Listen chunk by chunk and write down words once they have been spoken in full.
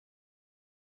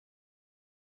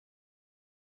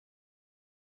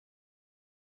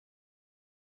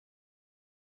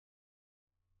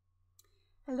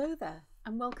Hello there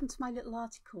and welcome to my little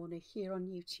arty corner here on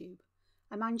YouTube.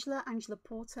 I'm Angela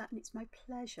Porter, and it's my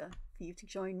pleasure for you to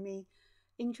join me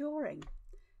in drawing,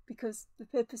 because the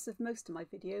purpose of most of my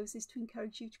videos is to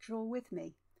encourage you to draw with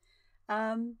me.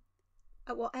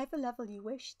 At whatever level you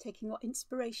wish, taking what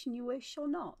inspiration you wish or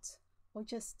not, or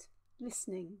just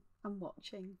listening and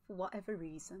watching for whatever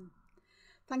reason.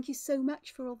 Thank you so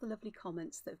much for all the lovely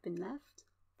comments that have been left.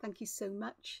 Thank you so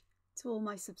much to all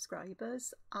my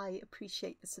subscribers. I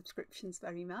appreciate the subscriptions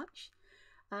very much.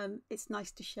 It's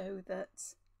nice to show that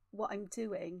what I'm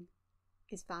doing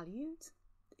is valued,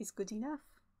 is good enough,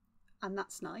 and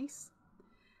that's nice,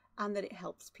 and that it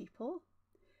helps people.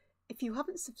 If you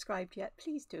haven't subscribed yet,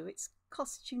 please do. It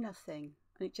costs you nothing,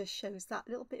 and it just shows that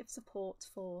little bit of support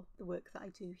for the work that I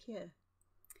do here.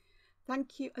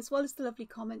 Thank you, as well as the lovely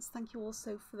comments. Thank you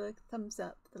also for the thumbs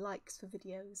up, the likes for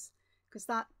videos, because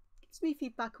that gives me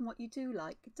feedback on what you do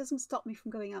like. It doesn't stop me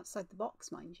from going outside the box,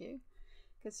 mind you,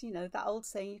 because you know that old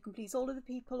saying, you can please all of the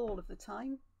people all of the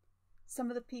time. Some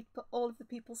of the people, all of the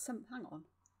people, some, hang on.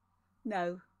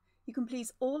 No, you can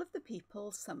please all of the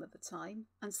people some of the time,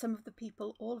 and some of the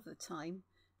people all of the time,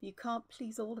 but you can't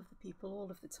please all of the people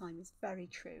all of the time. Is very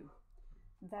true.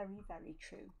 Very, very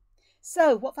true.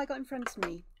 So what have I got in front of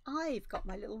me? I've got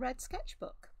my little red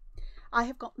sketchbook. I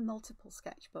have got multiple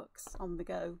sketchbooks on the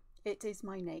go. It is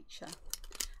my nature.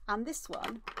 And this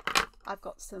one, I've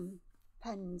got some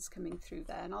pens coming through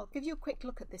there, and I'll give you a quick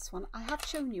look at this one. I have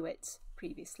shown you it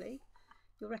previously.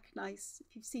 You'll recognise,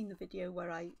 if you've seen the video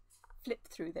where I flip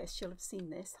through this, you'll have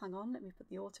seen this. Hang on, let me put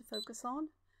the autofocus on.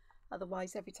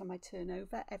 Otherwise, every time I turn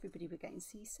over, everybody will be getting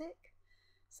seasick.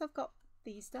 So I've got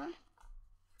these done.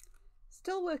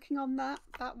 Still working on that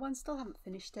one, still haven't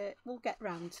finished it. We'll get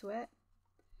round to it.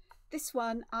 This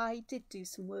one I did do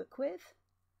some work with.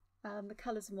 The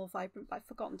colours are more vibrant, but I've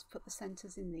forgotten to put the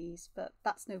centres in these, but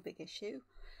that's no big issue.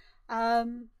 I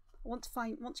want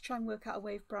to try and work out a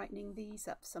way of brightening these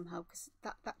up somehow, because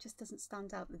that just doesn't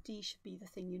stand out. The D should be the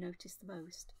thing you notice the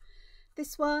most.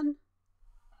 This one,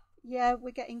 yeah,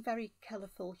 we're getting very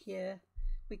colourful here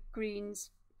with greens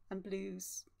and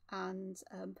blues and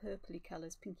purpley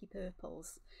colours, pinky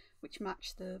purples, which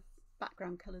match the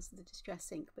background colours of the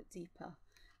distress ink but deeper.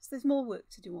 So there's more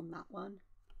work to do on that one,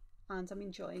 and I'm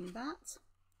enjoying that.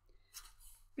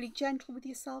 Be gentle with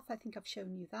yourself. I think I've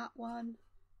shown you that one.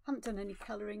 Haven't done any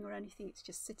colouring or anything, it's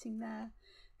just sitting there.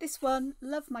 This one,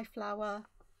 love my flower.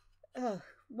 Ugh,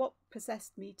 what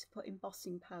possessed me to put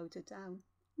embossing powder down?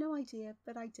 No idea,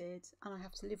 but I did, and I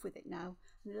have to live with it now.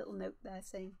 And a little note there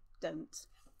saying, don't.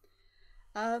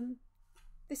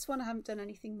 This one I haven't done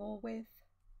anything more with.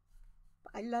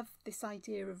 But I love this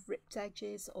idea of ripped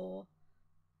edges, or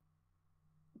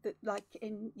that, like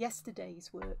in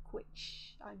yesterday's work,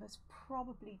 which I most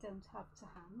probably don't have to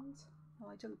hand. Oh,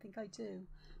 I don't think I do.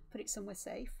 Put it somewhere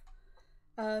safe.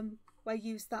 Where I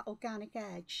use that organic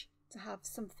edge to have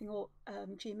something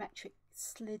geometric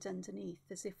slid underneath,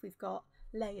 as if we've got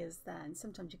layers there. And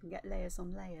sometimes you can get layers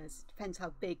on layers. Depends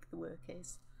how big the work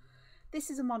is.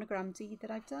 This is a monogram D that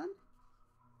I've done,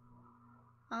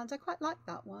 and I quite like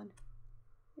that one.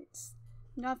 It's,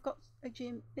 you know, I've got a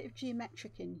bit of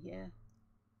geometric in here,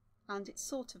 and it's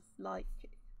sort of like,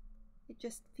 it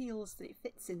just feels that it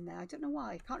fits in there. I don't know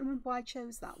why. I can't remember why I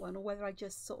chose that one, or whether I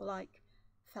just sort of like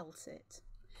felt it.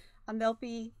 And there'll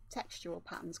be textural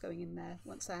patterns going in there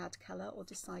once I add colour or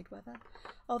decide whether.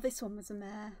 Oh, this one was a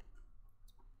mare.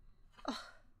 Oh,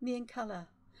 me and colour.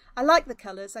 I like the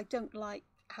colours. I don't like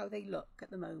how they look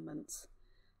at the moment,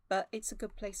 but it's a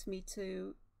good place for me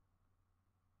to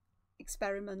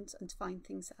experiment and find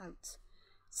things out.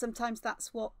 Sometimes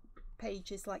that's what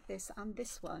pages like this and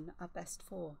this one are best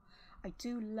for. I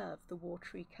do love the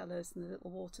watery colours and the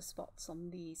little water spots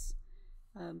on these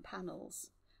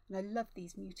panels, and I love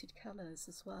these muted colours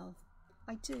as well.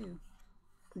 I do.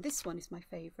 And this one is my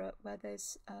favourite, where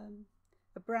there's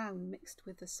a brown mixed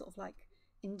with a sort of like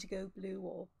indigo blue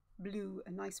or blue,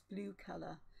 a nice blue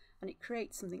colour, and it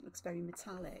creates something that looks very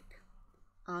metallic,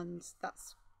 and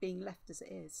that's being left as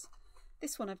it is.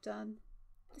 This one I've done.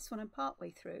 This one I'm part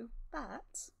way through,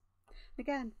 but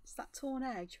again, it's that torn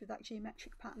edge with that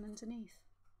geometric pattern underneath.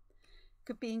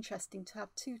 Could be interesting to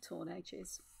have two torn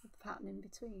edges with the pattern in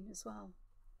between as well.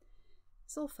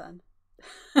 It's all fun.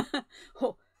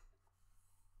 Or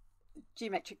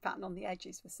geometric pattern on the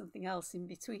edges with something else in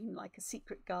between, like a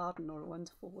secret garden or a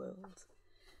wonderful world.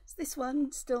 So this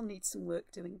one still needs some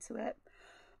work doing to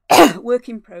it. Work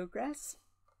in progress.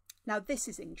 Now this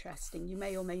is interesting. You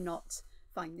may or may not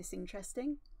find this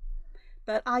interesting,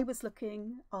 but I was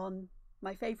looking on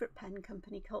my favourite pen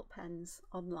company, Cult Pens,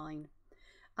 online,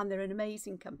 and they're an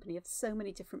amazing company of so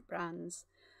many different brands.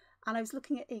 And I was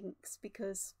looking at inks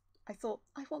because I thought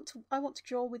I want to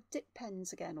draw with dip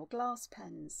pens again, or glass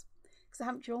pens, because I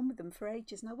haven't drawn with them for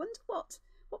ages, and I wonder what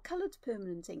coloured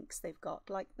permanent inks they've got,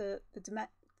 like the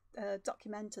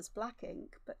Documenta's black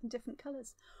ink, but in different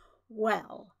colours.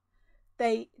 Well,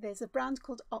 there's a brand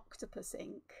called Octopus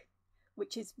ink,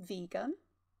 which is vegan.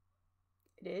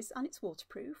 It is, and it's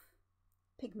waterproof,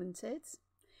 pigmented.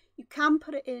 You can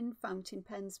put it in fountain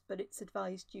pens, but it's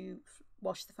advised you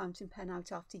wash the fountain pen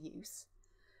out after use.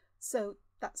 So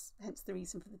that's hence the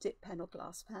reason for the dip pen or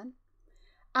glass pen.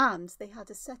 And they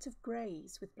had a set of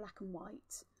greys with black and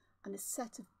white and a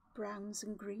set of browns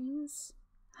and greens.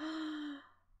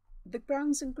 The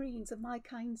browns and greens are my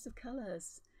kinds of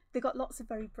colours. They got lots of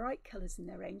very bright colours in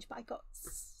their range, but I got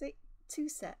two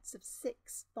sets of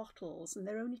 6 bottles, and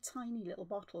they're only tiny little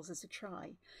bottles as a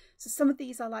try. So some of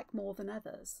these I like more than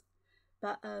others,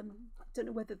 but I don't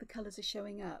know whether the colours are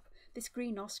showing up. This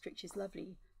green ostrich is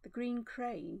lovely. The green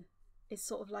crane is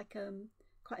sort of like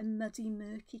quite a muddy,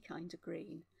 murky kind of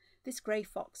green. This grey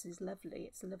fox is lovely.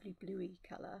 It's a lovely bluey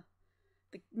colour.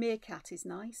 The meerkat is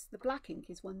nice. The black ink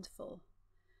is wonderful.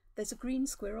 There's a green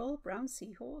squirrel, brown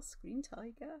seahorse, green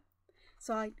tiger,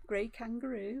 grey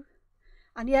kangaroo.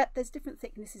 And yet there's different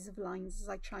thicknesses of lines as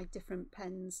I tried different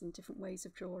pens and different ways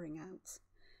of drawing out.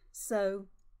 So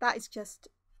that is just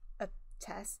a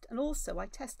test. And also I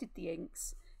tested the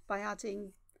inks by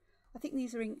adding, I think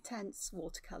these are Inktense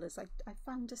watercolours. I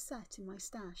found a set in my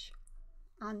stash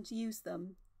and used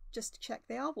them just to check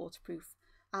they are waterproof.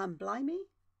 And blimey,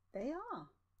 they are.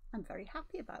 I'm very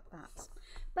happy about that.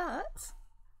 But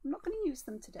I'm not going to use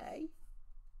them today.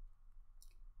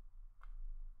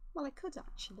 Well, I could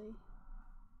actually.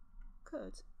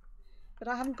 But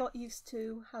I haven't got used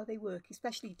to how they work,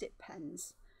 especially dip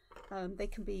pens. They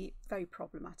can be very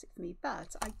problematic for me,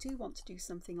 but I do want to do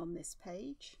something on this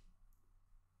page.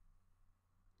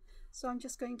 So I'm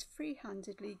just going to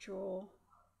free-handedly draw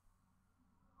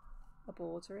a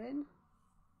border in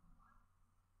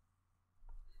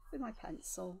with my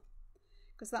pencil,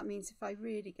 because that means if I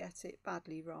really get it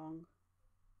badly wrong,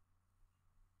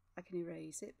 I can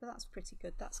erase it, but that's pretty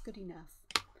good. That's good enough.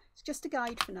 It's just a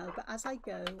guide for now, but as I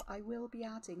go, I will be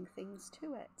adding things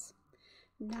to it.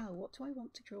 Now, what do I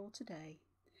want to draw today?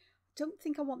 I don't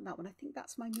think I want that one. I think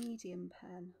that's my medium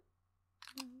pen.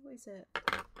 Oh, what is it?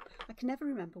 I can never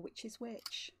remember which is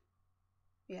which.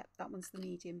 Yep, that one's the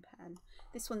medium pen.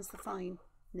 This one's the fine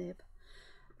nib.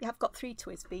 Yeah, I've got 3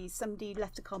 TWISBIs. Somebody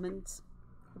left a comment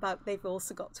about they've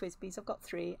also got TWISBIs. I've got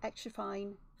 3, extra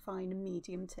fine, fine and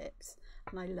medium tips,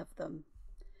 and I love them.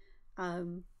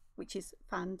 Which is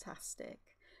fantastic,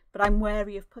 but I'm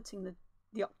wary of putting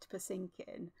the octopus ink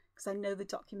in, because I know the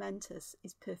Documentus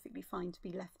is perfectly fine to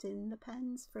be left in the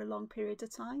pens for a long period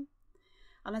of time,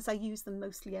 and as I use them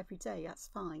mostly every day, that's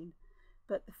fine.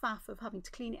 But the faff of having to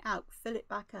clean it out, fill it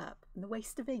back up, and the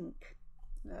waste of ink,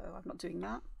 no, I'm not doing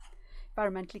that.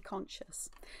 Environmentally conscious.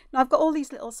 Now I've got all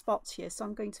these little spots here, so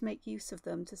I'm going to make use of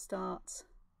them to start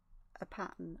a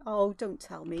pattern. Oh, don't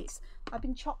tell me I've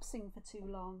been chopsing for too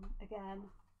long again.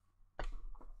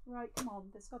 Right, come on,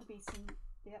 there's got to be some,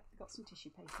 yep, I've got some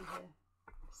tissue paper here.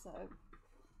 So,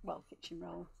 well, kitchen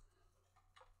roll.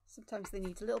 Sometimes they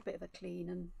need a little bit of a clean,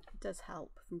 and it does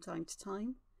help from time to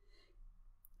time.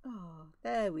 Oh,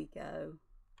 there we go.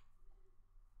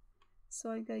 So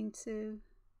I'm going to,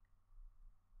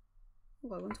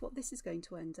 oh, I wonder what this is going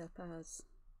to end up as.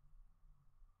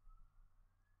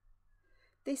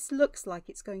 This looks like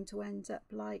it's going to end up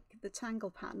like the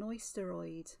Tangle pattern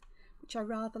Oysteroid, which I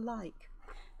rather like.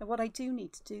 Now what I do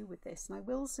need to do with this, and I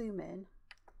will zoom in,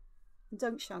 and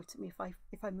don't shout at me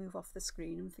if I move off the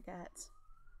screen and forget.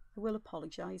 I will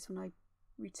apologise when I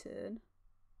return.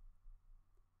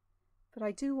 But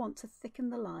I do want to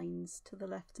thicken the lines to the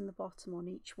left and the bottom on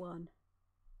each one.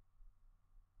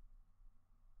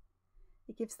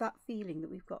 It gives that feeling that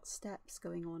we've got steps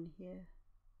going on here.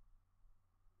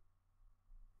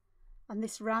 And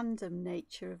this random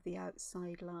nature of the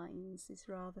outside lines is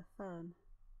rather fun,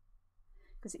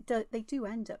 because they do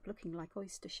end up looking like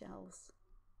oyster shells.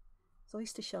 So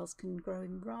oyster shells can grow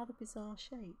in rather bizarre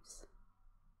shapes.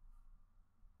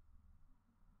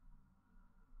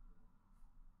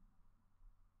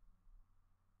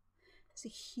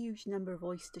 There's a huge number of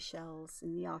oyster shells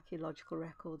in the archaeological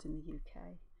record in the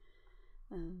UK,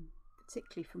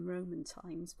 particularly from Roman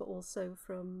times, but also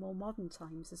from more modern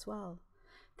times as well.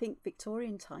 Think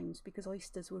Victorian times, because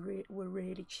oysters were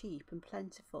really cheap and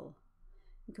plentiful,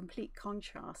 in complete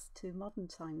contrast to modern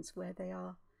times where they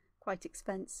are quite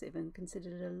expensive and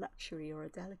considered a luxury or a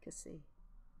delicacy.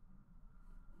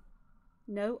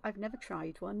 No, I've never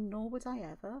tried one, nor would I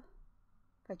ever.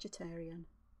 Vegetarian.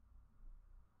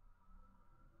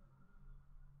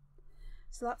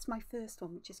 So that's my first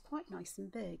one, which is quite nice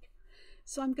and big.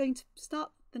 So I'm going to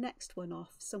start the next one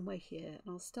off somewhere here, and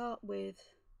I'll start with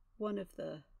one of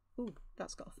the, ooh,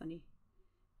 that's got a funny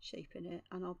shape in it,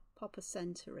 and I'll pop a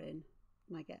centre in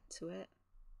when I get to it.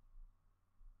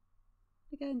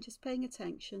 Again, just paying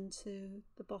attention to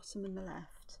the bottom and the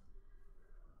left,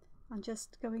 and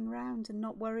just going around and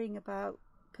not worrying about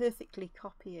perfectly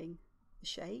copying the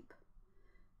shape,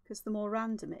 because the more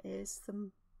random it is,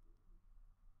 the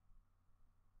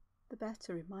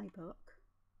better in my book.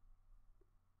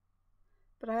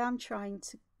 But I am trying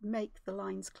to make the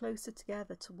lines closer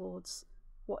together towards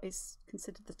what is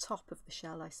considered the top of the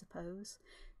shell, I suppose,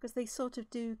 because they sort of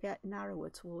do get narrower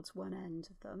towards one end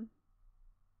of them.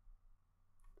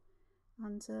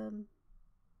 And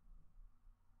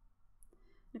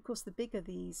of course, the bigger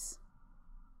these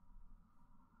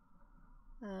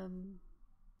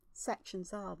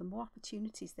sections are, the more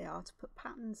opportunities there are to put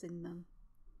patterns in them.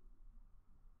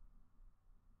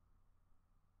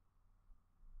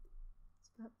 It's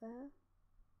about there.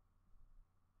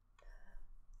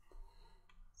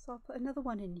 So I'll put another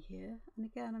one in here, and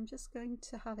again I'm just going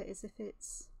to have it as if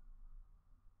it's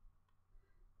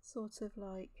sort of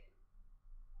like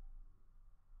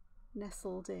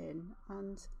nestled in,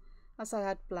 and as I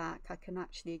add black I can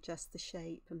actually adjust the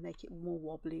shape and make it more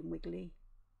wobbly and wiggly.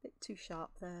 A bit too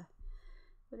sharp there,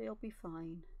 but it'll be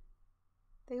fine.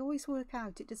 They always work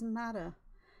out, it doesn't matter.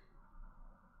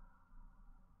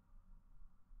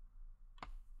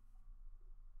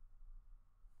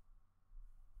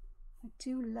 I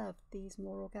do love these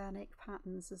more organic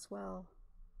patterns as well.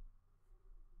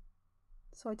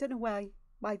 So I don't know why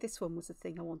this one was the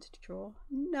thing I wanted to draw.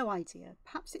 No idea.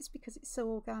 Perhaps it's because it's so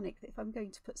organic that if I'm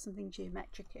going to put something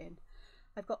geometric in,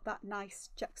 I've got that nice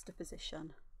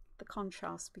juxtaposition, the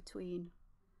contrast between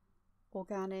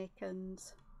organic and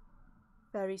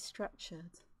very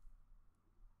structured.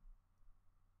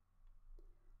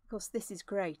 Of course, this is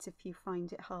great if you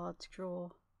find it hard to draw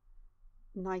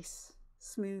nice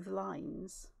smooth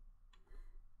lines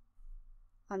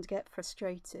and get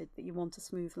frustrated that you want a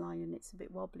smooth line and it's a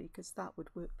bit wobbly, because that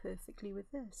would work perfectly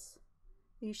with this.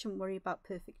 You shouldn't worry about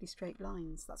perfectly straight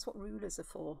lines. That's what rulers are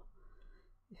for.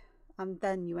 And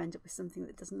then you end up with something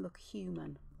that doesn't look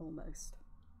human, almost.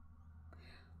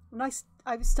 When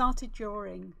I started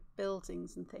drawing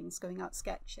buildings and things, going out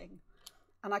sketching,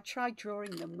 and I tried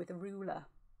drawing them with a ruler,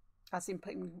 as in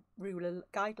putting ruler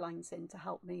guidelines in to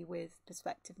help me with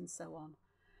perspective and so on.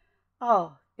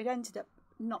 Oh, it ended up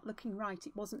not looking right.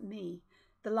 It wasn't me.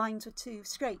 The lines were too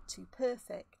straight, too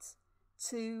perfect,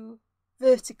 too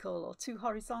vertical or too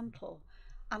horizontal.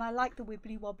 And I like the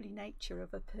wibbly wobbly nature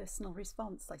of a personal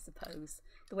response, I suppose,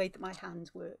 the way that my hand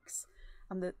works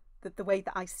and the way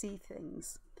that I see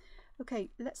things. Okay,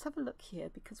 let's have a look here,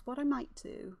 because what I might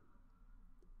do,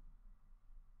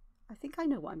 I think I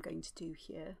know what I'm going to do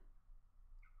here.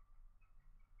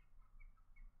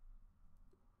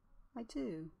 I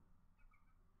do.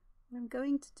 What I'm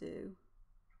going to do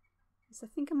is I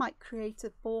think I might create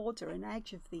a border, an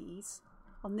edge of these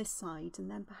on this side,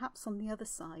 and then perhaps on the other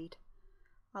side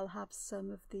I'll have some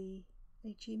of a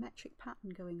geometric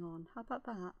pattern going on. How about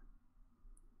that?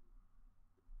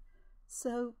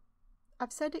 So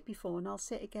I've said it before and I'll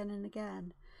say it again and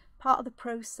again. Part of the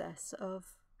process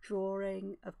of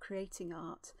drawing, of creating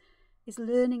art, is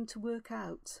learning to work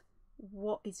out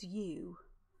what is you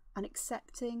and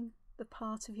accepting the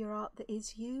part of your art that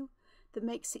is you, that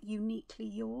makes it uniquely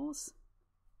yours.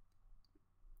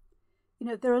 You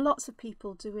know, there are lots of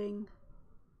people doing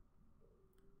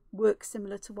work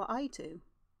similar to what I do.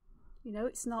 You know,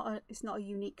 it's not a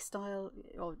unique style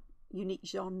or unique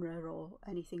genre or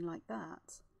anything like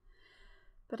that.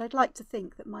 But I'd like to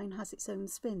think that mine has its own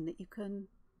spin, that you can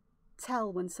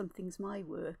tell when something's my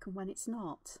work and when it's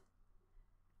not.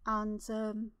 And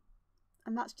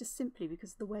that's just simply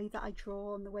because of the way that I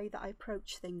draw and the way that I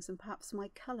approach things, and perhaps my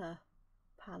colour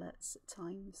palettes at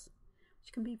times,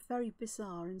 which can be very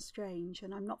bizarre and strange,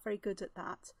 and I'm not very good at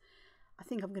that. I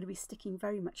think I'm going to be sticking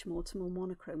very much more to more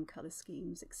monochrome colour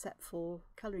schemes, except for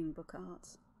colouring book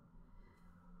art.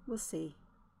 We'll see.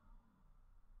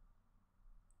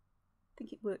 I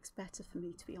think it works better for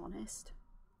me, to be honest.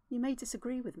 You may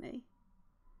disagree with me,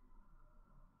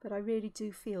 but I really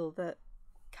do feel that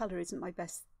colour isn't my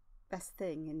best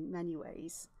thing in many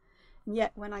ways. And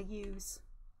yet when I use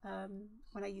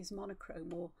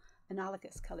monochrome or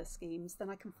analogous colour schemes, then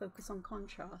I can focus on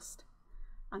contrast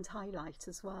and highlight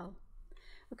as well.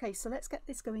 Okay, so let's get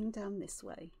this going down this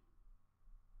way.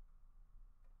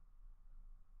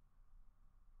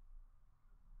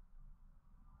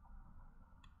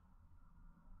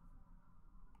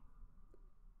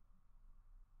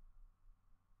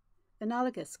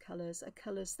 analogous colours are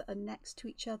colours that are next to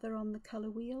each other on the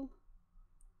colour wheel.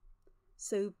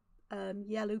 So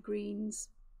yellow greens,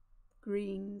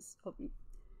 greens,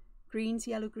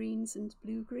 yellow greens and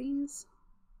blue greens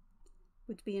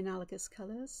would be analogous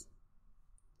colours,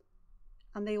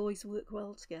 and they always work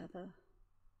well together.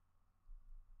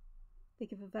 They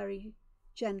give a very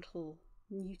gentle,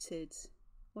 muted,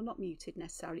 well, not muted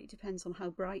necessarily, it depends on how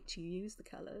bright you use the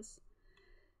colours,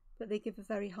 but they give a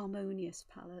very harmonious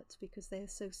palette because they are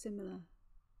so similar.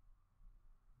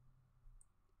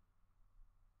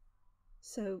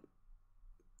 So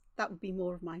that would be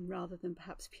more of mine rather than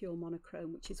perhaps pure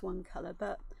monochrome, which is one colour,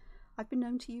 but I've been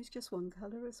known to use just one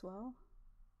colour as well.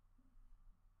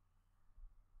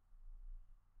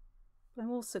 But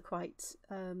I'm also quite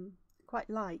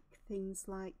like things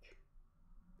like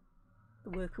the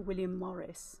work of William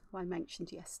Morris, who I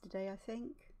mentioned yesterday, I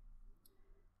think,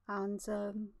 and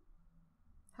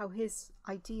how his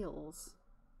ideals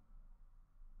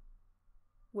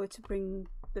were to bring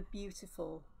the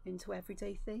beautiful into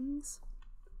everyday things.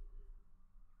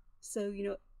 So, you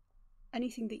know,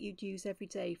 anything that you'd use every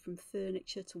day, from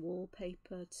furniture to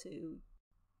wallpaper to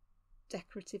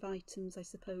decorative items, I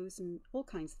suppose, and all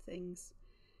kinds of things,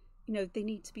 you know, they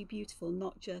need to be beautiful,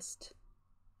 not just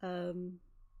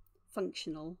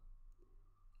functional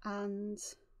and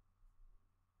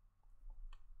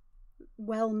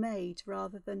well made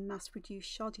rather than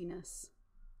mass-produced shoddiness.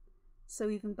 So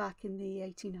even back in the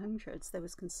 1800s there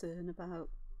was concern about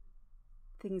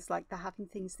things like that, having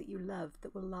things that you love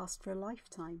that will last for a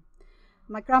lifetime.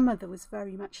 My grandmother was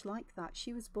very much like that.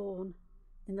 She was born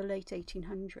in the late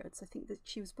 1800s. I think that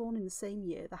she was born in the same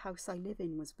year the house I live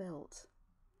in was built.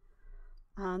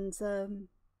 And fill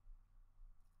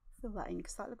that in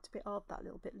because that looked a bit odd, that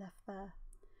little bit left there.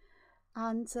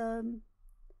 And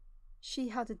she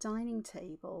had a dining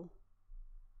table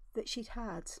that she'd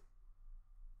had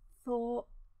for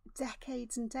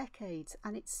decades and decades,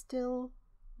 and it still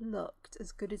looked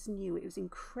as good as new. It was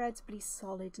incredibly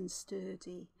solid and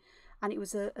sturdy, and it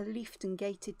was a leafed and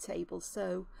gated table,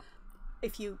 so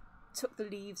if you took the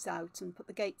leaves out and put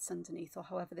the gates underneath, or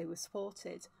however they were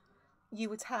supported, you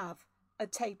would have a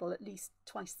table at least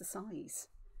twice the size.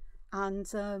 And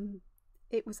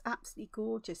it was absolutely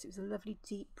gorgeous. It was a lovely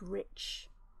deep rich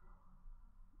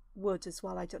wood as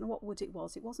well. I don't know what wood it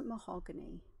was. It wasn't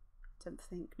mahogany, I don't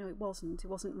think. No, it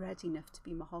wasn't red enough to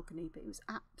be mahogany, but it was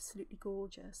absolutely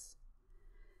gorgeous.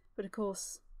 But of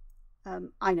course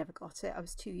I never got it. I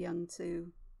was too young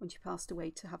to, when she passed away,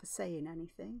 to have a say in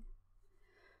anything.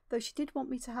 Though she did want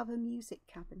me to have a music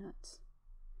cabinet.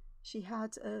 She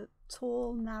had a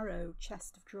tall, narrow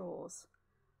chest of drawers,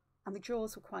 and the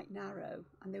drawers were quite narrow,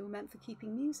 and they were meant for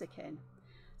keeping music in.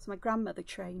 So my grandmother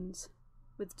trained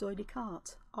with D'Oyly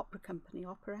Carte Opera Company,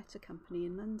 operetta company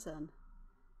in London,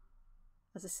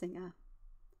 as a singer.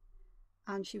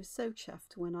 And she was so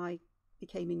chuffed when I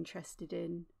became interested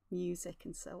in music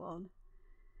and so on.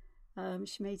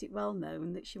 She made it well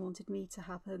known that she wanted me to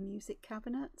have her music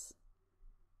cabinet.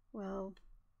 Well,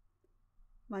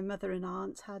 my mother and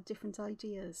aunt had different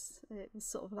ideas. It was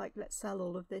sort of like, let's sell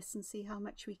all of this and see how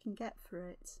much we can get for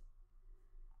it.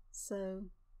 So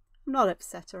I'm not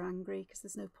upset or angry because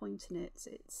there's no point in it.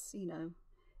 It's, you know,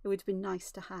 it would have been nice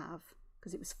to have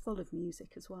because it was full of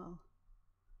music as well.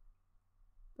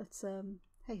 But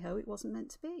hey ho, it wasn't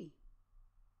meant to be.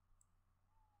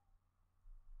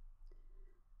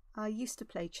 I used to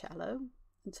play cello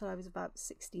until I was about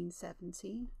 16,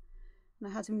 17. And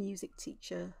I had a music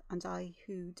teacher and I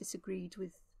who disagreed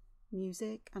with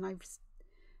music, and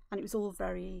it was all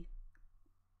very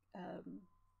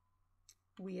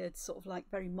weird, sort of like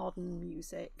very modern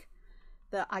music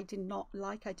that I did not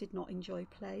like, I did not enjoy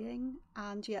playing,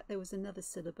 and yet there was another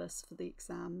syllabus for the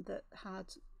exam that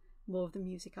had more of the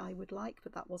music I would like,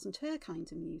 but that wasn't her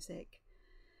kind of music.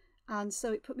 And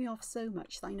so it put me off so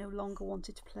much that I no longer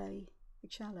wanted to play the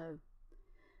cello.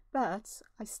 But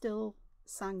I still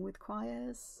sang with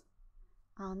choirs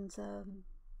and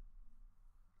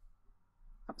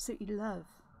absolutely love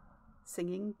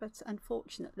singing, but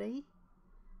unfortunately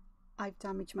I've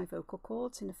damaged my vocal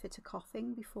cords in a fit of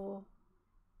coughing before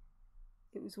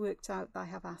it was worked out that I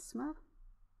have asthma,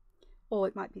 or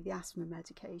it might be the asthma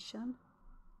medication,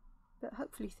 but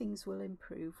hopefully things will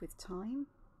improve with time.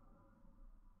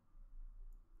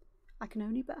 I can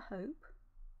only but hope.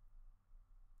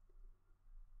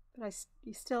 But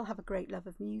you still have a great love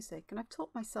of music, and I've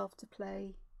taught myself to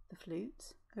play the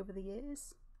flute over the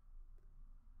years.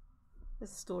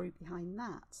 There's a story behind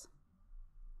that.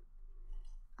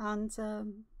 And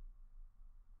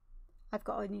I've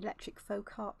got an electric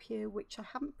folk harp here, which I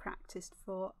haven't practiced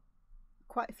for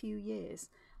quite a few years.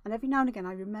 And every now and again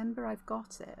I remember I've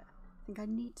got it. I think I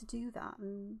need to do that,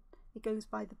 and it goes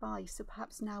by the by, so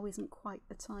perhaps now isn't quite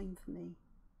the time for me.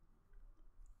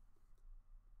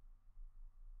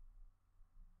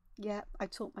 Yeah, I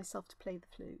taught myself to play the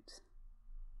flute.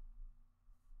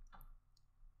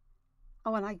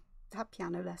 Oh, and I had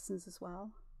piano lessons as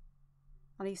well.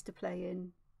 And I used to play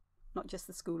in not just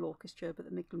the school orchestra, but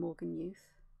the Middlemorgan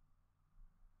Youth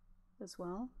as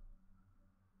well.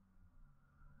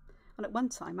 And at one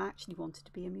time I actually wanted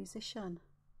to be a musician,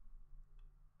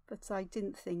 but I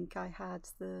didn't think I had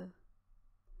the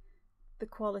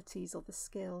qualities or the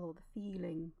skill or the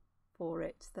feeling for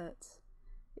it that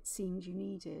it seemed you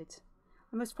needed.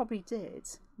 I most probably did,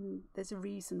 and there's a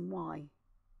reason why.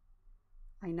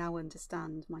 I now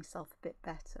understand myself a bit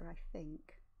better, I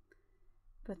think.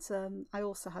 But I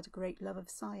also had a great love of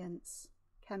science,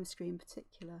 chemistry in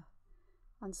particular,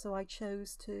 and so I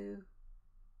chose to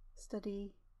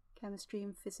study chemistry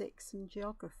and physics and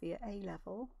geography at A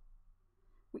level,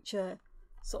 which are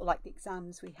sort of like the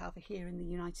exams we have here in the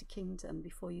United Kingdom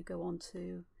before you go on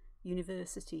to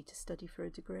university to study for a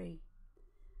degree.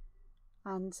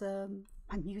 And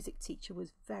my music teacher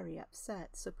was very upset,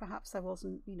 so perhaps I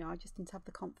wasn't, I just didn't have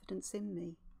the confidence in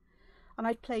me. And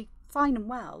I'd play fine and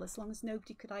well as long as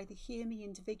nobody could either hear me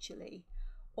individually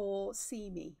or see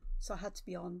me. So I had to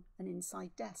be on an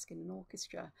inside desk in an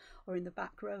orchestra or in the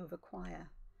back row of a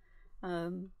choir.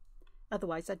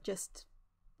 Otherwise, I'd just,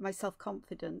 my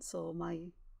self-confidence or my,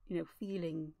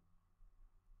 feeling,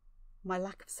 my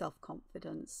lack of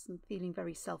self-confidence and feeling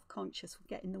very self-conscious would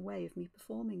get in the way of me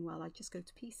performing well. I'd just go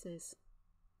to pieces.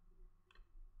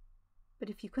 But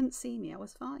if you couldn't see me, I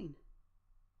was fine.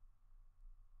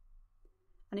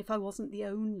 And if I wasn't the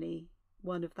only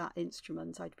one of that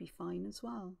instrument, I'd be fine as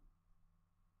well.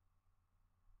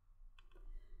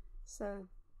 So,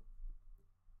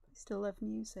 I still love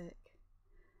music.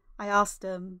 I asked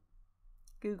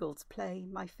Google to play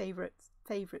my favourites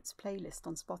playlist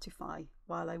on Spotify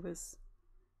while I was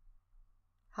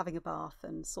having a bath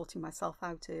and sorting myself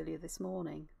out earlier this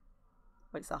morning.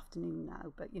 Well, it's afternoon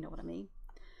now, but you know what I mean.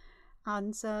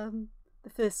 And the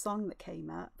first song that came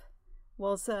up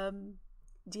was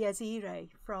Dies Irae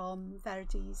from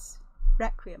Verdi's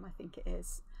Requiem, I think it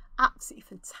is. Absolutely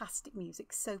fantastic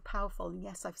music, so powerful, and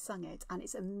yes, I've sung it, and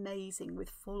it's amazing with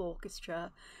full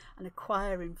orchestra and a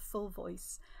choir in full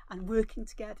voice and working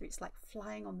together. It's like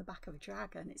flying on the back of a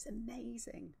dragon. It's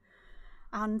amazing.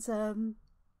 And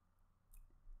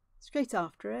straight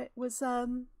after it was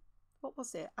what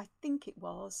was it? I think it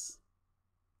was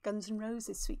Guns N'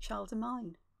 Roses' Sweet Child of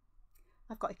Mine.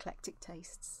 I've got eclectic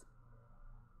tastes.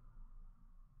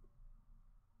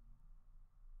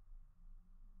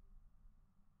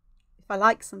 If I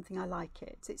like something, I like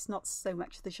it. It's not so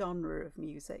much the genre of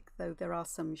music, though there are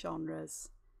some genres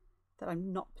that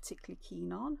I'm not particularly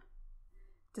keen on.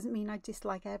 Doesn't mean I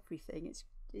dislike everything.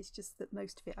 It's just that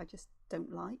most of it I just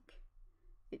don't like.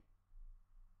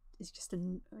 It's just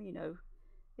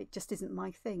it just isn't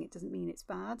my thing. It doesn't mean it's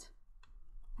bad.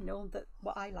 That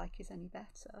what I like is any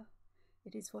better.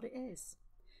 It is what it is.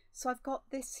 So I've got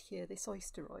this here, this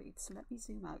Oysteroid. So let me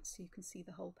zoom out so you can see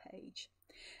the whole page.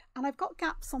 And I've got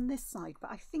gaps on this side,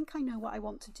 but I think I know what I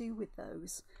want to do with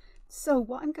those. So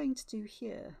what I'm going to do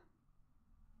here,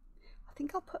 I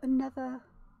think I'll put another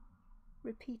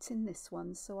repeat in this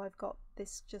one. So I've got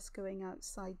this just going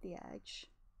outside the edge,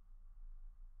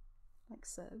 like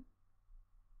so.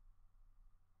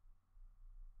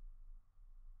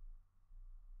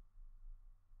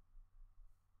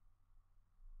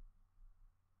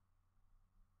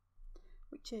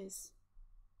 Which is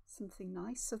something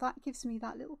nice. So that gives me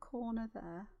that little corner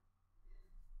there.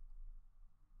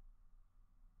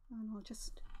 And I'll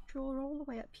just draw all the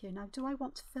way up here. Now, do I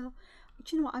want to fill?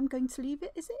 Do you know what? I'm going to leave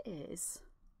it as it is.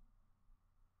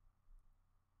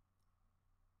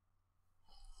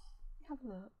 Have a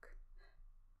look.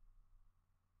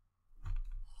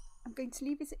 I'm going to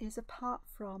leave it as it is, apart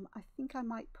from, I think I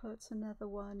might put another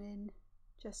one in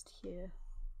just here.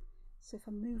 So if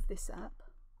I move this up,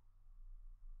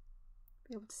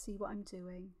 be able to see what I'm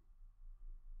doing.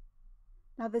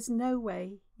 Now there's no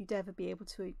way you'd ever be able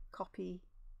to copy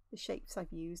the shapes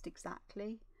I've used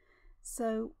exactly,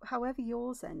 so however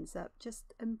yours ends up,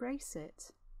 just embrace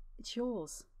it. It's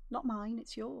yours, not mine.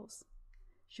 It's yours.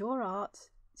 It's your art,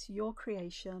 it's your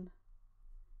creation,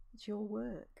 it's your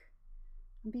work,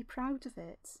 and be proud of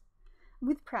it. And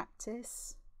with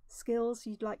practice, skills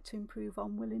you'd like to improve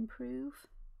on will improve.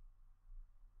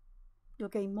 You'll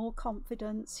gain more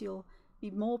confidence, you'll be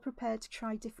more prepared to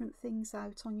try different things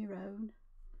out on your own,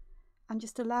 and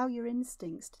just allow your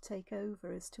instincts to take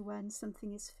over as to when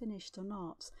something is finished or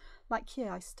not. Like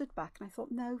here, I stood back and I thought,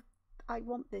 no, I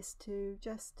want this to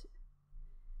just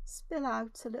spill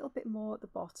out a little bit more at the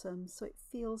bottom so it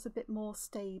feels a bit more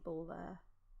stable there,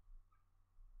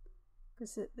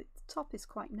 because the top is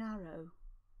quite narrow,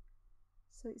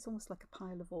 so it's almost like a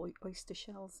pile of oyster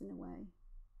shells in a way.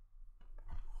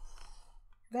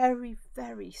 Very,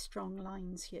 very strong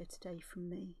lines here today from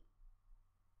me.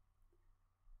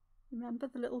 Remember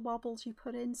the little wobbles you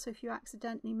put in, so if you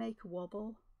accidentally make a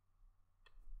wobble,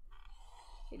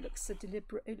 it looks so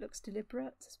deliberate, it looks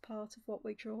deliberate as part of what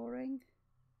we're drawing.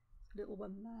 A little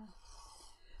one there.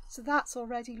 So that's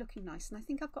already looking nice, and I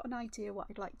think I've got an idea what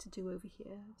I'd like to do over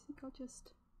here. I think I'll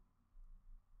just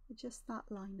adjust that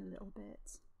line a little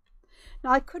bit.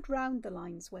 Now I could round the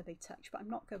lines where they touch, but I'm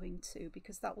not going to,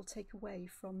 because that will take away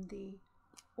from the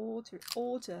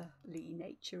orderly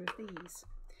nature of these.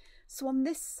 So on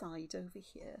this side over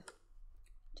here,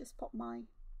 just pop my,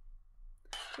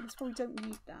 but I probably don't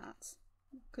need that.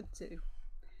 Could do,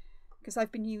 because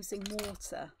I've been using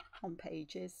water on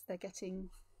pages. They're getting,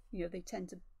 you know, they tend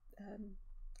to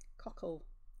cockle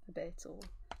a bit, or,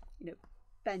 you know,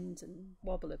 bend and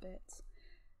wobble a bit.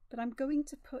 But I'm going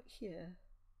to put here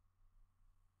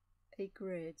a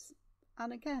grid,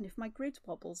 and again, if my grid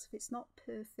wobbles, if it's not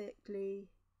perfectly,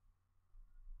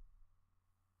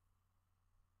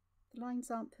 the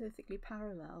lines aren't perfectly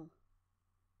parallel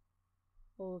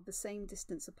or the same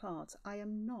distance apart, I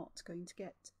am not going to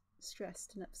get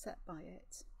stressed and upset by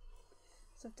it.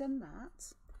 So I've done that.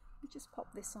 Let me just pop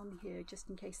this on here just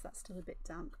in case that's still a bit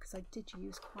damp, because I did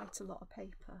use quite a lot of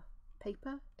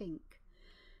ink.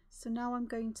 So now I'm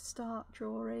going to start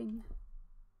drawing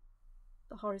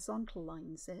the horizontal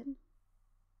lines in,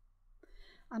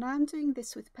 and I'm doing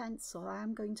this with pencil. I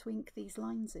am going to ink these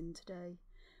lines in today,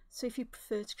 so if you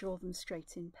prefer to draw them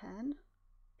straight in pen,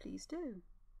 please do.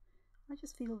 I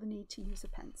just feel the need to use a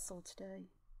pencil today.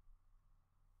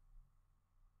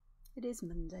 It is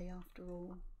Monday after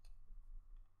all,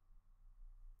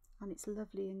 and it's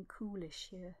lovely and coolish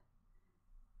here.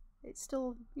 It's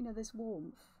still, you know, there's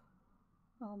warmth.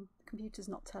 The computer's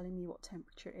not telling me what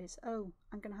temperature it is. Oh,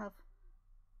 I'm going to have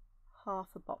half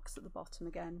a box at the bottom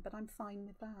again, but I'm fine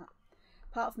with that.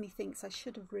 Part of me thinks I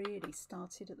should have really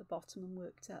started at the bottom and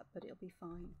worked up, but it'll be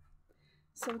fine.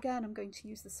 So again, I'm going to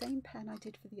use the same pen I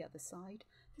did for the other side.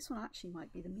 This one actually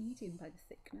might be the medium by the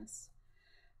thickness.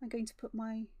 I'm going to put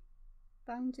my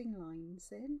bounding lines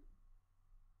in,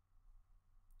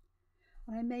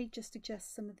 and I may just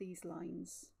adjust some of these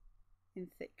lines in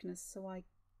thickness so I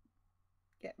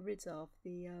get rid of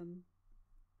the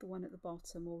one at the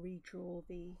bottom, or redraw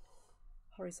the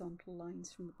horizontal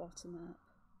lines from the bottom up.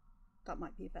 That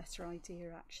might be a better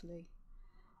idea actually.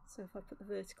 So if I put the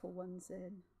vertical ones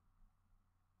in,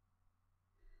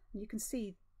 and you can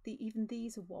see even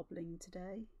these are wobbling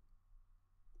today.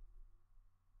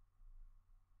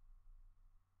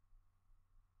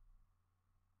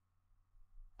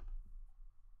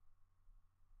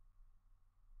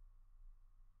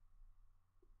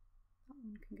 That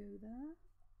one can go there,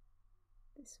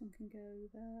 this one can go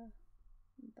there,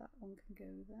 and that one can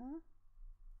go there.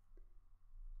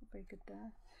 Not very good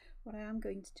there. What I am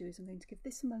going to do is I'm going to give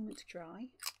this a moment to dry,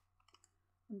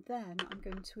 and then I'm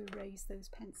going to erase those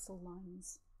pencil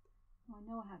lines. Oh, I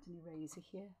know I had an eraser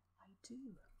here. I do.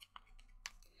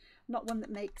 Not one that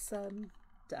makes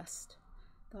dust,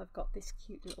 though I've got this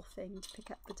cute little thing to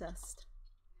pick up the dust.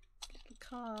 Little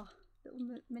car,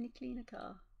 little mini cleaner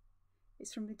car.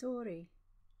 It's from Midori.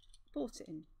 Bought it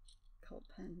in Cult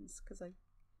Pens because they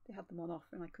had them on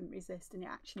offer and I couldn't resist, and it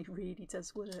actually really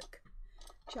does work.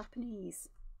 Japanese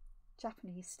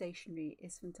stationery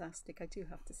is fantastic, I do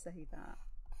have to say that.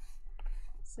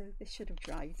 So this should have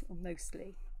dried, or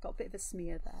mostly. Got a bit of a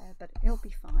smear there, but it'll be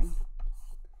fine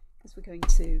because we're going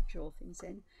to draw things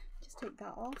in. Just take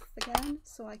that off again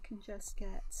so I can just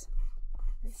get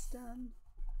this done.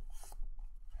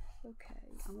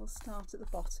 Okay, and we'll start at the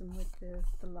bottom with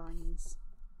the lines.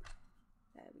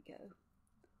 There we go.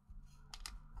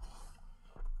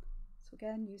 So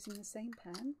again, using the same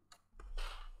pen.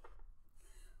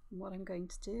 And what I'm going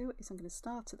to do is I'm going to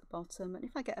start at the bottom, and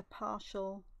if I get a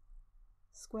partial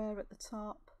square at the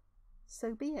top,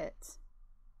 so be it.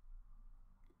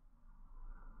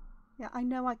 Yeah, I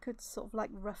know I could sort of like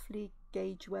roughly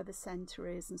gauge where the centre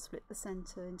is and split the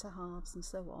centre into halves and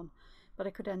so on, but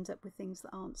I could end up with things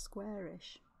that aren't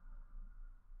squarish,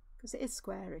 because it is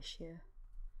squarish here.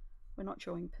 We're not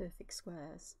drawing perfect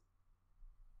squares.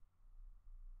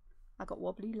 I got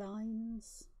wobbly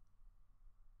lines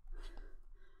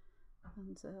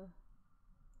and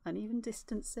uneven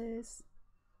distances.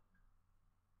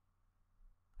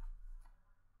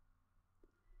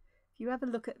 you ever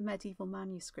look at medieval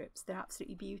manuscripts, they're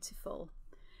absolutely beautiful.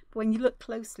 But when you look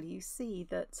closely, you see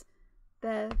that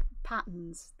their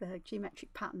patterns, their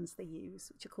geometric patterns they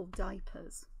use, which are called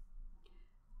diapers,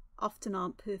 often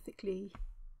aren't perfectly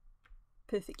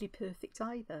perfect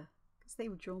either, because they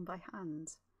were drawn by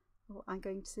hand. Well, I'm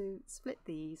going to split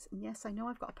these, and yes, I know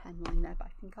I've got a pen line there, but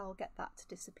I think I'll get that to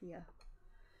disappear.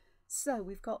 So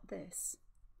we've got this.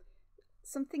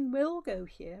 Something will go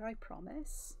here, I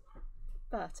promise,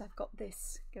 but I've got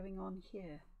this going on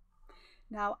here.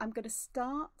 Now I'm going to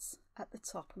start at the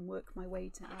top and work my way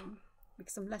down,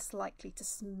 because I'm less likely to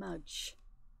smudge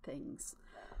things.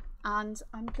 And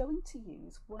I'm going to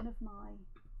use one of my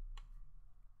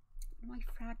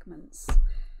fragments.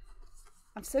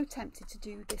 I'm so tempted to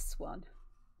do this one.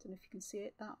 Don't know if you can see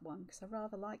it, that one, because I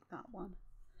rather like that one.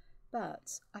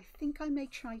 But I think I may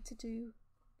try to do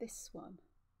this one.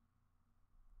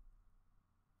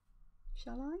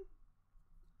 Shall I? I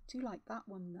do like that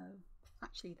one though.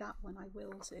 Actually, that one I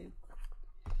will do.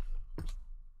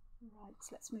 Right,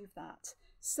 let's move that.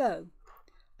 So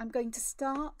I'm going to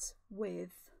start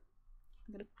with,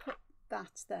 I'm going to put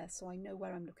that there so I know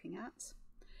where I'm looking at.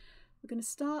 We're going to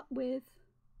start with,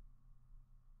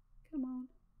 come on,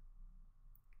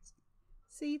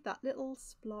 see that little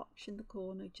splotch in the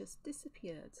corner just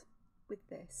disappeared with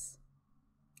this.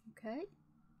 Okay,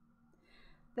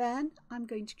 then I'm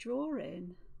going to draw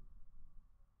in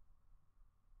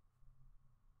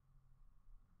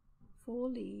 4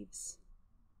 leaves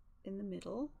in the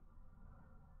middle,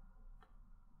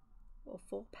 or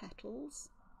 4 petals,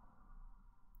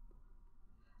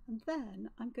 and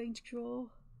then I'm going to draw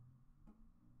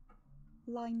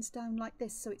lines down like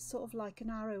this, so it's sort of like an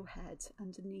arrowhead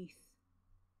underneath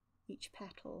each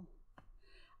petal.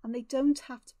 And they don't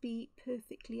have to be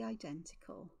perfectly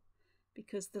identical,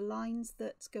 because the lines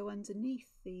that go underneath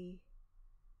the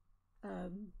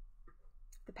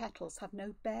petals have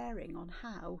no bearing on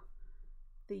how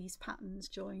these patterns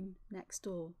join next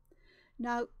door.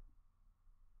 Now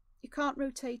you can't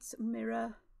rotate,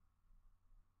 mirror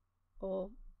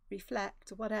or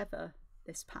reflect or whatever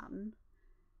this pattern.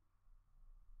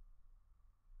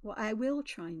 What I will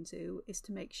try and do is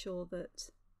to make sure that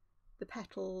the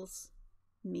petals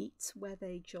meet where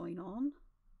they join on.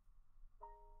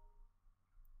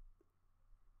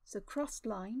 So crossed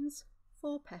lines,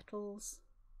 4 petals,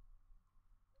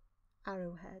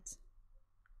 arrowhead,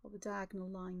 or the diagonal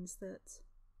lines that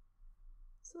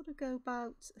sort of go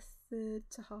about 1/3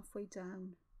 to halfway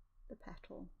down the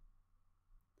petal.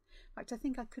 In fact, I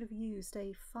think I could have used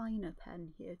a finer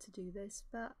pen here to do this,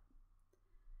 but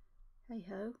hey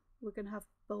ho, we're going to have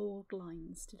bold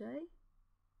lines today.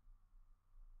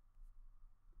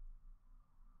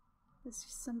 There's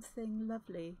just something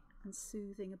lovely and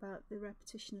soothing about the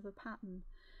repetition of a pattern.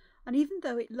 And even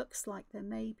though it looks like there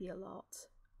may be a lot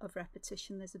of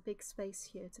repetition, there's a big space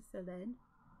here to fill in.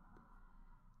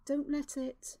 Don't let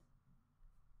it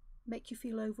make you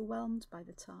feel overwhelmed by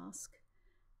the task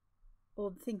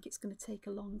or think it's going to take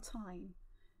a long time.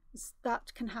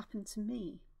 That can happen to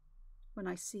me when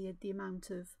I see the amount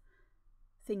of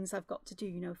things I've got to do.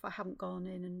 You know, if I haven't gone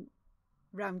in and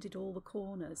rounded all the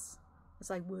corners as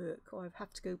I work, or I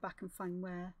have to go back and find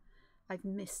where I've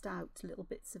missed out little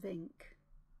bits of ink.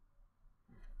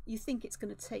 You think it's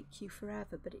going to take you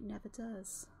forever, but it never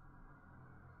does.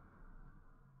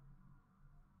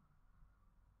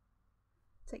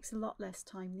 It takes a lot less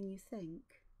time than you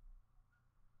think.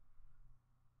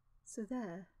 So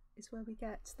there is where we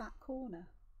get that corner.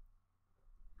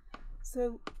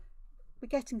 So we're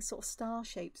getting sort of star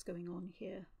shapes going on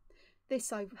here.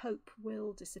 This I hope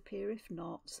will disappear. If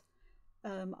not,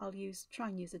 I'll try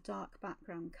and use a dark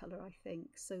background colour, I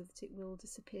think, so that it will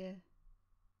disappear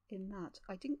in that.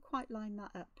 I didn't quite line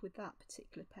that up with that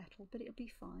particular petal, but it'll be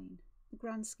fine. The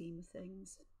grand scheme of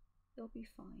things, it'll be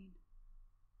fine.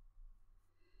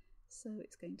 So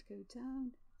it's going to go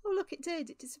down. Oh look, it did,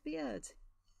 it disappeared.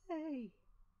 Yay!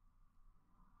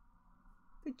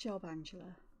 Good job,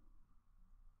 Angela.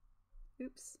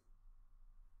 Oops.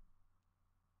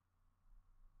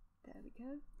 There we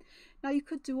go. Now you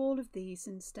could do all of these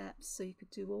in steps, so you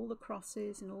could do all the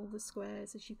crosses and all the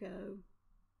squares as you go.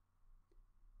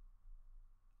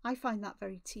 I find that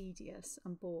very tedious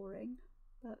and boring,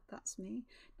 but that's me.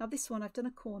 Now this one, I've done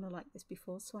a corner like this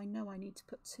before, so I know I need to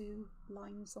put 2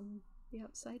 lines on the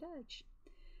outside edge.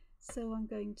 So I'm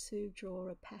going to draw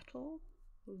a petal,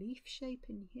 a leaf shape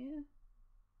in here,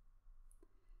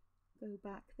 go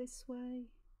back this way,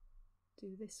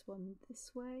 do this one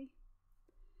this way,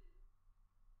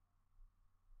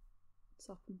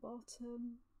 top and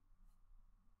bottom.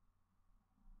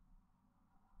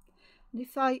 And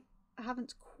if I I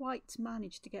haven't quite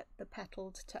managed to get the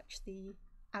petal to touch the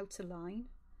outer line,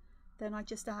 then I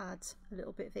just add a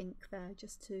little bit of ink there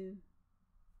just to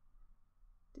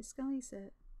disguise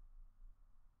it.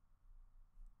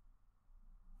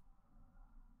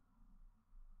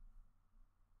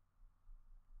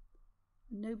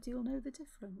 And nobody will know the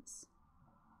difference.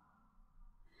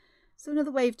 So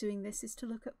another way of doing this is to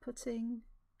look at putting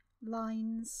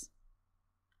lines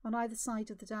on either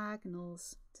side of the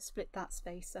diagonals to split that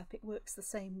space up. It works the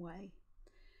same way.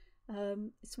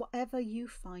 It's whatever you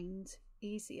find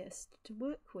easiest to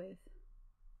work with,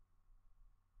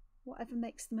 whatever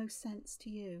makes the most sense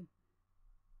to you.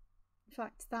 In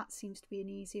fact, that seems to be an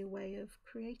easier way of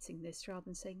creating this rather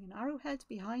than saying an arrowhead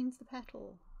behind the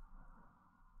petal.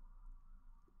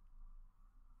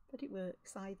 But it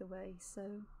works either way,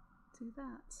 so do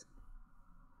that.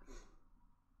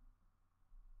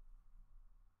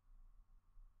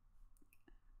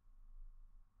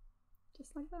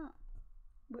 Just like that.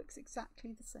 Works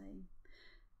exactly the same.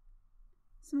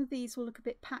 Some of these will look a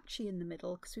bit patchy in the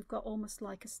middle because we've got almost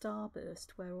like a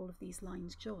starburst where all of these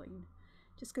lines join.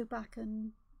 Just go back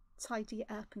and tidy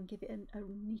it up and give it a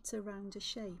neater, rounder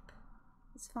shape.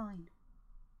 It's fine.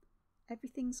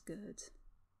 Everything's good.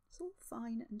 It's all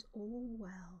fine and all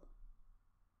well.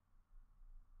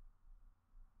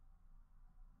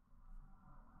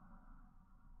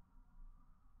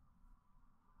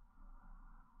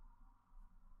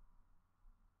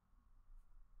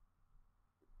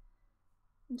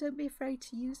 And don't be afraid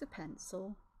to use a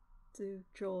pencil to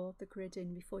draw the grid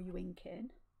in before you ink in.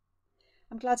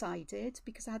 I'm glad I did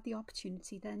because I had the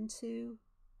opportunity then to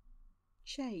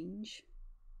change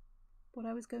what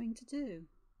I was going to do.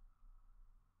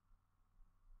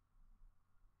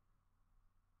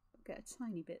 I'll get a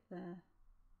tiny bit there.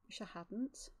 Wish I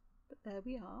hadn't, but there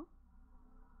we are.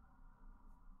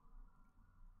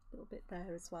 A little bit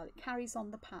there as well. It carries on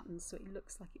the pattern so it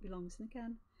looks like it belongs. And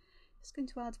again, just going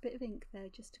to add a bit of ink there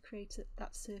just to create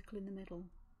that circle in the middle.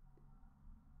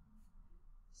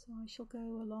 So I shall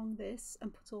go along this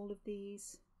and put all of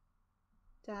these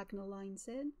diagonal lines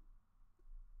in.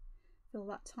 Fill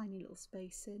that tiny little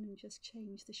space in and just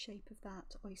change the shape of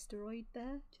that oysteroid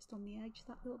there, just on the edge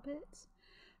that little bit.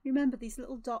 Remember, these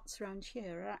little dots around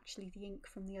here are actually the ink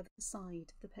from the other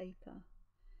side of the paper.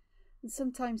 And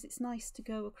sometimes it's nice to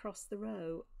go across the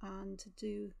row and to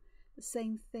do the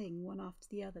same thing one after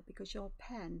the other, because your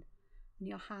pen and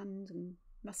your hand and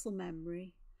muscle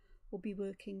memory will be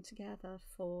working together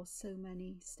for so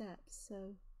many steps.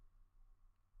 So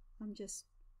I'm just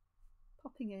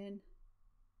popping in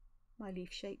my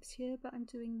leaf shapes here, but I'm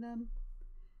doing them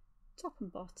top and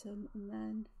bottom and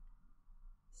then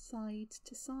side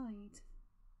to side.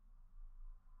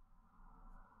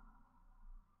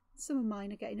 Some of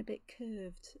mine are getting a bit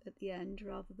curved at the end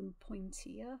rather than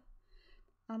pointier,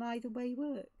 and either way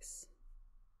works.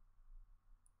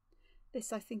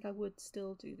 This, I think I would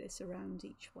still do this around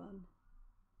each one.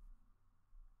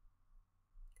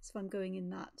 So if I'm going in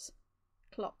that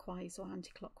clockwise or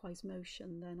anti-clockwise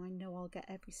motion, then I know I'll get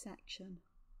every section.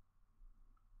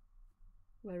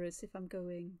 Whereas if I'm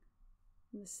going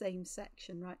in the same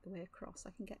section right the way across,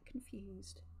 I can get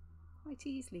confused quite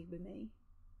easily with me.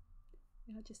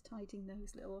 Yeah, just tidying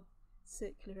those little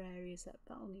circular areas up.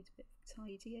 That'll need a bit of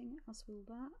tidying, as will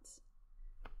that.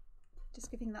 Just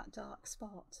giving that dark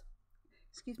spot.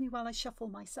 Excuse me while I shuffle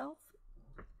myself.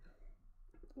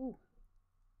 Ooh.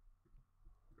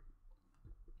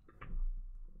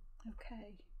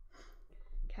 Okay,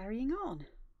 carrying on.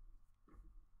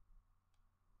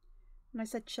 When I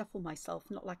said shuffle myself,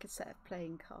 not like a set of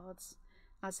playing cards,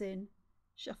 as in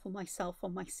shuffle myself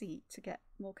on my seat to get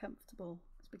more comfortable.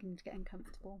 It's beginning to get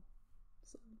uncomfortable.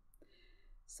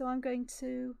 So I'm going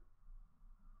to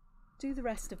do the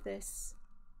rest of this,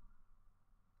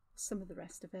 some of the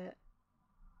rest of it.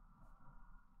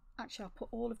 Actually, I'll put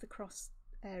all of the cross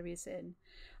areas in,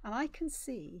 and I can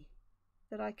see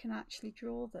that I can actually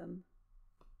draw them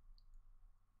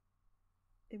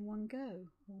in one go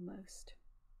almost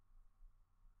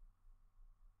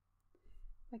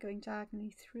by going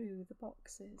diagonally through the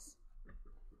boxes.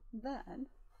 Then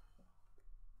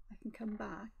I can come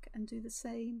back and do the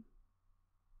same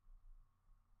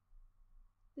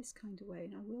this kind of way,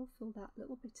 and I will fill that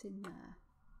little bit in there,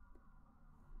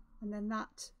 and then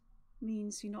that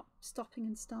means you're not stopping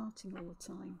and starting all the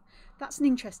time. That's an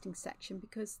interesting section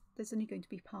because there's only going to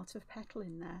be part of a petal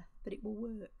in there, but it will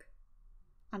work.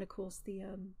 And of course the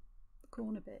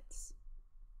corner bits.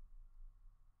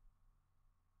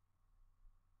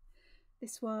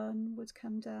 This one would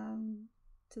come down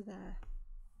to there.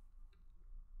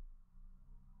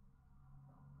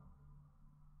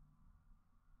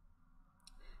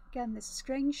 Again, there's a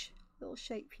strange little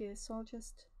shape here, so I'll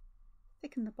just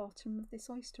thicken the bottom of this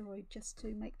oysteroid just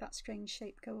to make that strange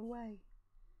shape go away.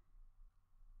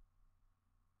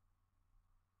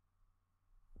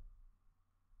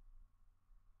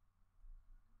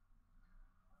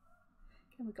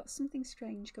 Again, we've got something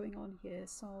strange going on here,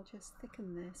 so I'll just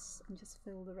thicken this and just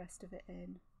fill the rest of it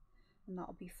in, and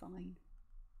that'll be fine.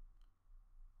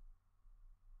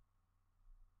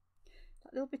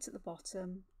 That little bit at the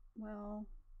bottom, well,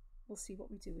 we'll see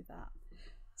what we do with that.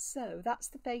 So that's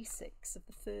the basics of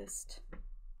the first,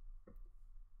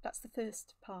 that's the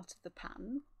first part of the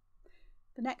pattern.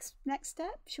 The next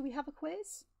step, shall we have a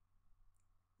quiz?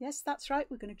 Yes, that's right,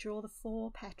 we're going to draw the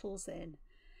 4 petals in,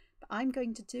 but I'm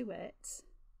going to do it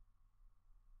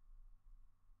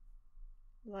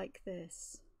like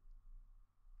this.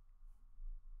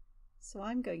 So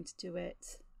I'm going to do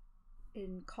it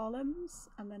in columns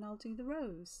and then I'll do the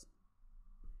rows,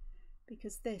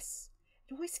 because this,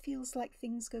 it always feels like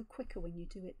things go quicker when you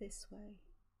do it this way.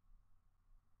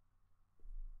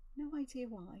 No idea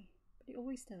why, but it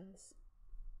always does.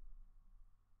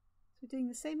 So we're doing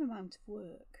the same amount of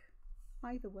work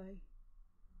either way.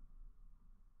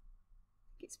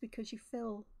 It's because you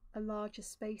fill a larger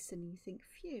space and you think,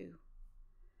 phew,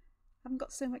 I haven't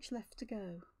got so much left to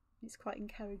go. It's quite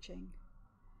encouraging.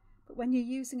 But when you're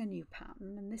using a new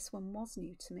pattern, and this one was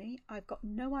new to me, I've got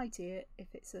no idea if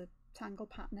it's a tangle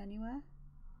pattern anywhere.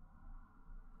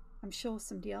 I'm sure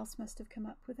somebody else must have come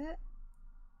up with it,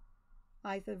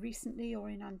 either recently or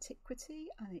in antiquity,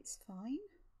 and it's fine.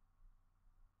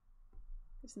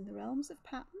 Because in the realms of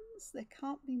patterns, there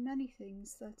can't be many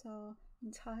things that are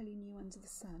entirely new under the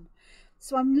sun.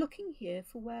 So I'm looking here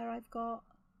for where I've got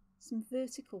some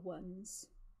vertical ones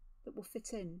that will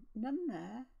fit in. None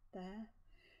there, there.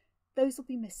 Those will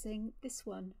be missing. This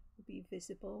one will be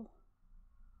visible,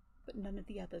 but none of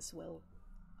the others will.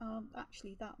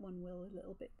 Actually, that one will a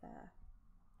little bit there.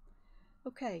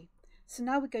 Okay, so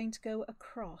now we're going to go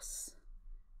across.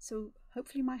 So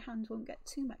hopefully my hand won't get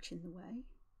too much in the way.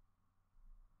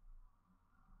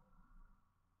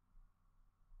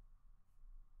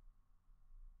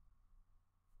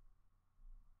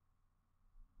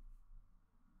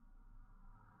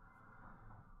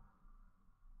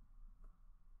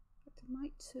 I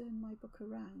might turn my book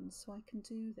around so I can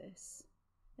do this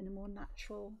in a more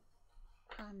natural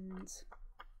hand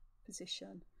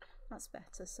position. That's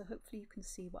better, so hopefully you can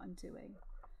see what I'm doing.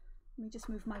 Let me just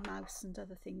move my mouse and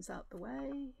other things out the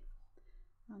way,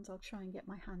 and I'll try and get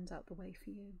my hand out the way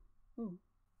for you. Oh,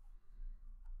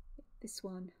 this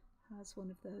one has one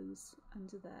of those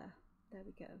under there. There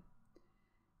we go.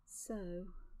 So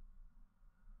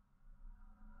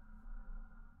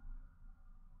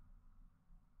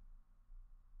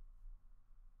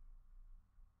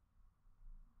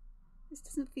this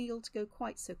doesn't feel to go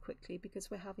quite so quickly because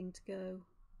we're having to go,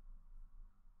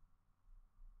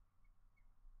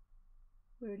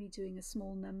 we're only doing a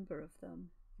small number of them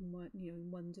in one, in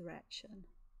one direction.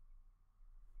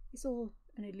 It's all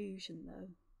an illusion though.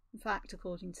 In fact,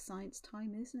 according to science,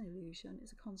 time is an illusion.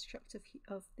 It's a construct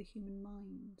of the human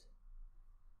mind,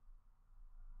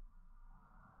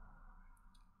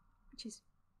 which is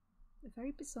a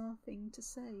very bizarre thing to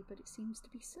say, but it seems to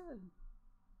be so.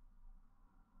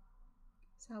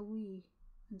 It's how we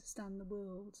understand the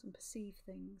world and perceive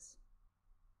things.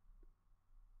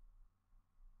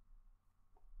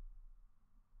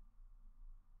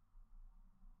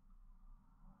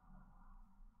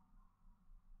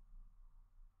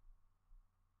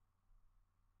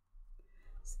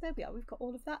 So there we are, we've got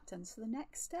all of that done. So the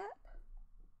next step,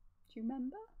 do you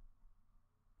remember?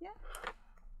 Yeah?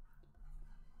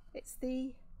 It's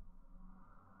the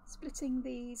splitting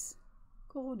these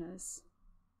corners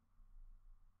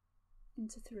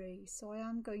into 3. So I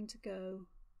am going to go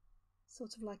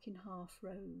sort of like in half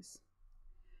rows.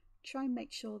 Try and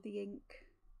make sure the ink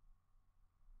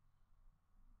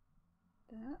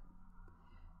there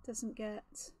doesn't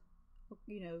get,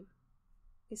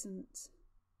 isn't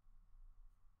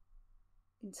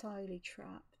entirely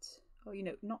trapped, or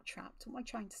not trapped. What am I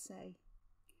trying to say?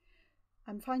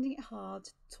 I'm finding it hard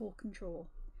to talk and draw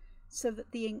so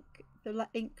that the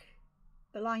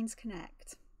lines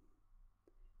connect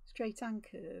straight and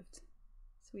curved,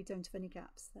 so we don't have any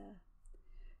gaps there.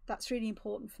 That's really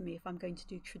important for me if I'm going to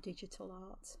do tradigital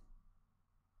art,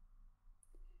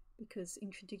 because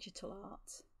in tradigital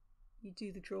art you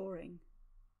do the drawing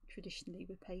traditionally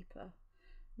with paper,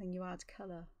 then you add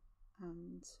colour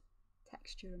and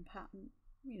texture and pattern,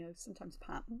 sometimes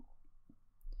pattern,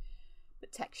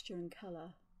 but texture and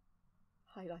colour,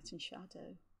 highlight and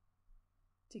shadow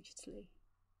digitally.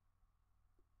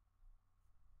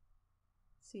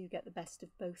 so you get the best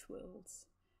of both worlds,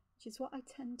 which is what I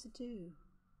tend to do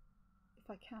if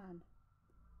I can.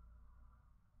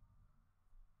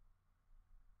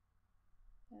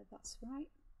 That's right.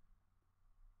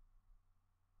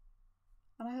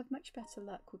 And I have much better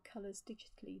luck with colours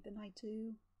digitally than I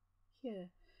do here.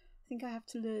 I think I have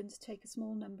to learn to take a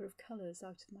small number of colours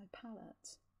out of my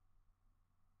palette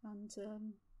and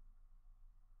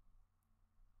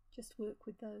just work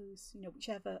with those,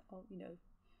 whichever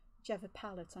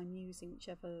palette I'm using,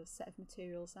 whichever set of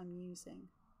materials I'm using,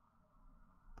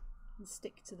 and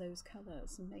stick to those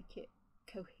colours and make it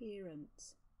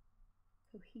coherent,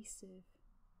 cohesive,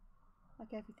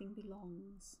 like everything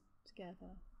belongs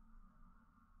together.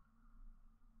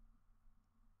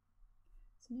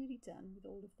 It's nearly done with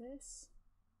all of this.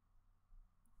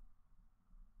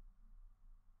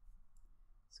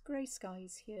 It's grey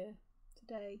skies here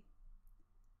today.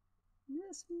 And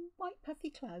there's some white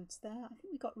puffy clouds there. I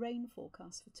think we've got rain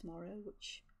forecast for tomorrow,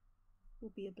 which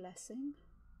will be a blessing,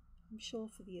 I'm sure,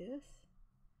 for the earth.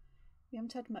 We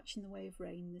haven't had much in the way of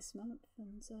rain this month,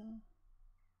 and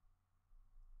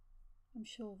I'm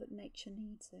sure that nature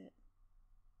needs it.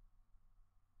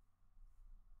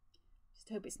 Just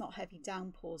hope it's not heavy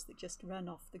downpours that just run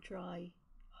off the dry,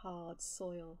 hard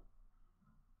soil,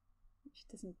 which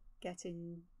doesn't get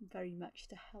in very much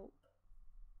to help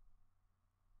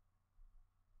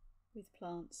with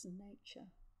plants and nature.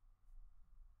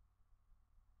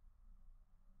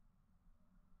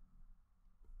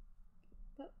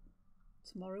 But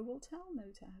tomorrow will tell, no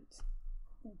doubt.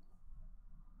 Oh.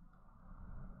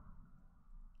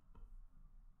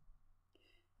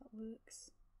 That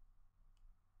works.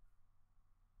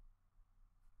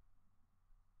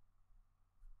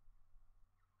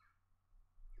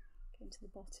 Getting to the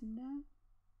bottom now.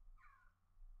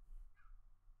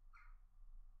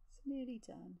 It's nearly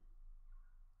done.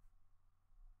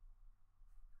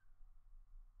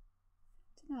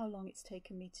 I don't know how long it's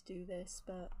taken me to do this,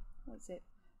 but what's it?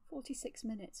 46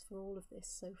 minutes for all of this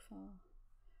so far.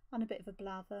 And a bit of a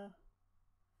blather.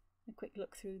 A quick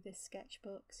look through this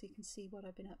sketchbook so you can see what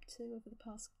I've been up to over the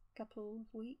past couple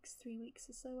of weeks, 3 weeks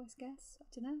or so, I guess. I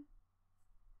don't know.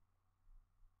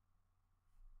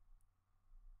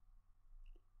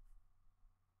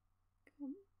 Come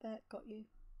on, there, got you.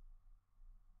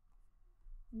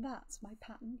 And that's my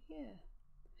pattern here.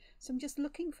 So I'm just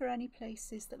looking for any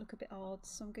places that look a bit odd.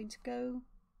 So I'm going to go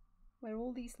where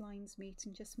all these lines meet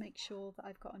and just make sure that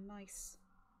I've got a nice,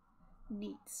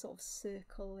 neat sort of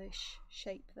circle-ish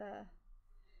shape there.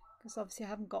 Because obviously I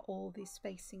haven't got all the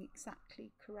spacing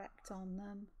exactly correct on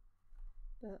them,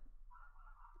 but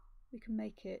we can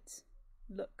make it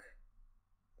look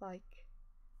like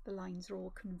the lines are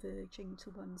all converging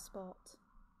to one spot.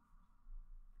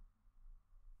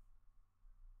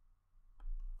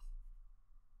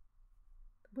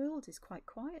 The world is quite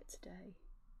quiet today.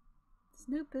 There's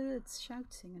no birds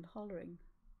shouting and hollering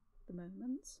at the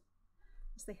moment,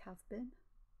 as they have been.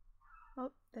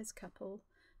 Oh, there's a couple.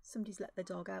 Somebody's let their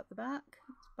dog out the back.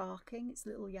 It's barking. It's a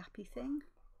little yappy thing.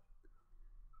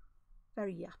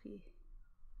 Very yappy.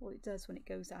 All it does when it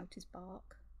goes out is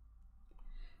bark.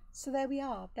 So there we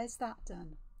are. There's that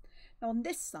done. Now on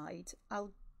this side,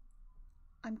 I'm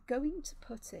going to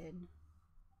put in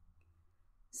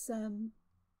some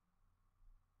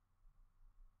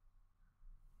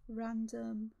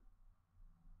random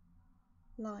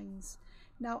lines.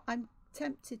 Now I'm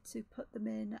tempted to put them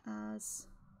in as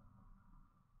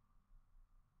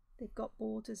they've got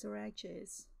borders or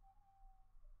edges,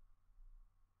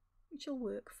 which will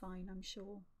work fine, I'm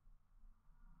sure.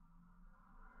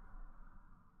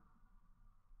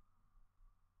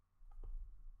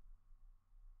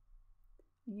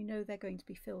 And you know they're going to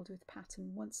be filled with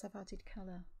pattern once I've added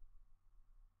colour.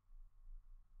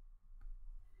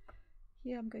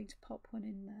 Here I'm going to pop one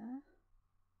in there,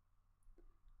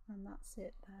 and that's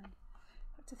it then.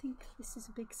 I have to think this is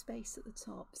a big space at the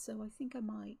top, so I think I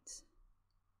might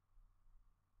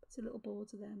put a little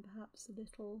border then, perhaps a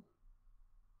little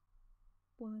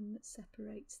one that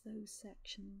separates those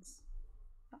sections.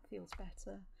 That feels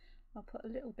better. I'll put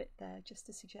a little bit there just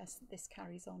to suggest that this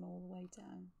carries on all the way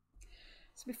down.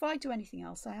 So before I do anything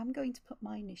else, I am going to put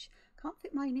my can't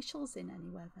fit my initials in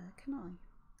anywhere there, can I?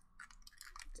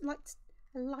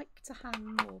 I like to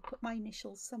hang or put my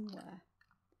initials somewhere.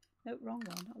 No, wrong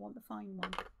one. I want the fine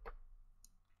one. I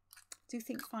do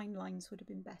think fine lines would have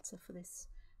been better for this,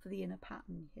 for the inner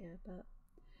pattern here, but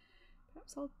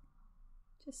perhaps I'll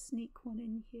just sneak one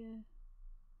in here.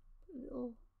 Put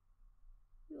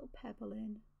a little pebble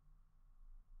in.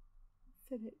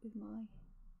 Fill it with my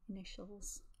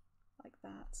initials like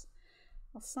that.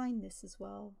 I'll sign this as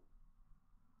well.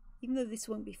 even though this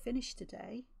won't be finished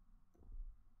today,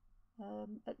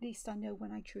 at least I know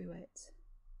when I drew it.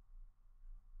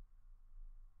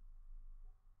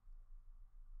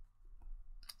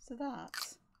 So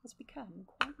that has become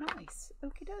quite nice.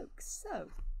 Okie doke. So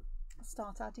I'll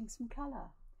start adding some colour.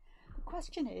 The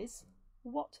question is,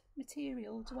 what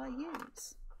material do I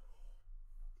use?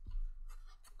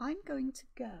 I'm going to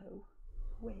go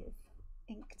with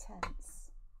Inktense.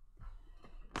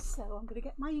 So I'm going to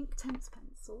get my Inktense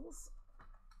pencils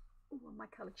on my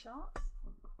colour chart.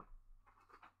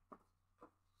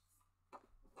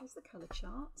 There's the colour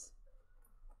chart.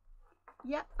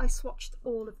 Yep, I swatched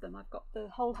all of them. I've got the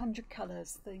whole 100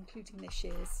 colours, including this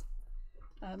year's.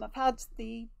 I've had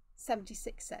the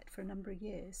 76 set for a number of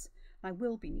years. I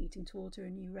will be needing to order a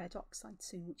new red Oxide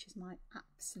soon, which is my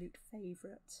absolute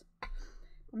favourite.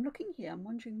 I'm looking here, I'm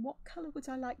wondering what colour would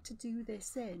I like to do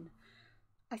this in?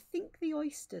 I think the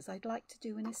oysters I'd like to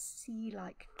do in a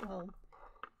sea-like, well,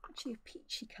 actually a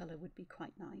peachy colour would be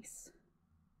quite nice.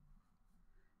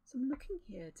 So I'm looking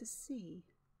here to see,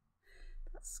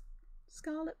 that's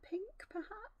scarlet pink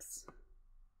perhaps?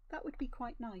 That would be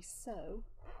quite nice, so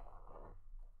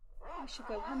I should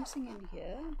go hunting in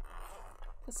here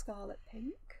for scarlet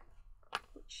pink,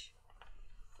 which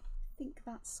I think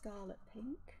that's scarlet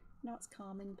pink. No, it's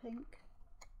carmine pink,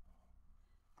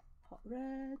 hot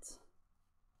red,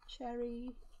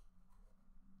 cherry,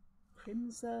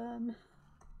 crimson,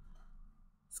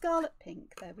 scarlet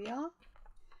pink, there we are.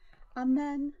 And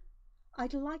then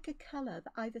I'd like a colour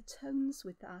that either tones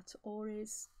with that or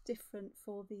is different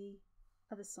for the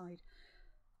other side.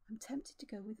 I'm tempted to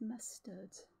go with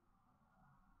mustard.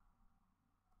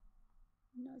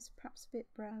 No, it's perhaps a bit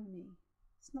browny.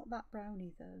 It's not that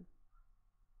browny though.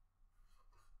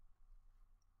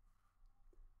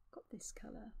 Got this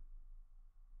colour.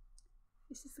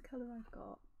 This is the colour I've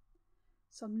got.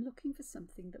 So I'm looking for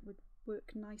something that would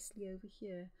work nicely over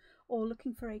here, or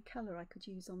looking for a colour I could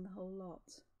use on the whole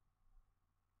lot.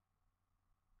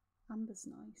 Amber's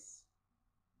nice.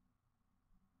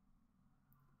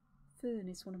 Fern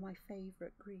is one of my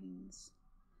favourite greens,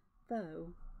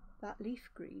 though that leaf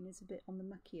green is a bit on the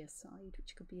muckier side,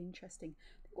 which could be interesting.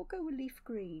 I think we'll go with leaf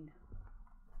green.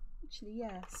 Actually,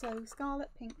 yeah, so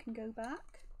scarlet pink can go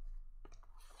back.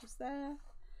 Just there.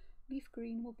 Leaf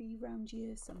green will be round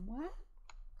here somewhere.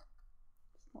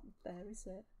 It's not there, is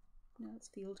it? No, it's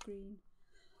field green.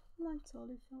 Light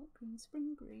olive, felt green,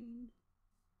 spring green.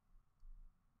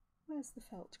 Where's the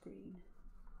felt green?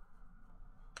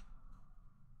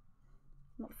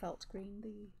 Not felt green,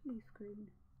 the leaf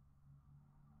green.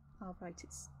 Oh right,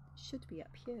 it should be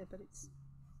up here, but it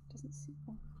doesn't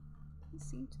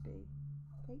seem to be.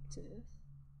 Baked earth.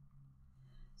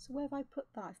 So where have I put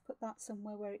that? I've put that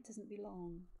somewhere where it doesn't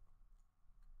belong.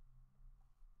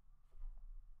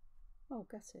 Oh,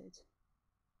 gutted.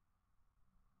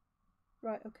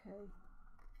 Right, okay.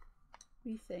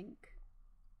 Rethink.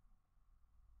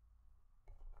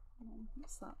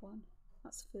 What's that one?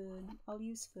 That's Fern. I'll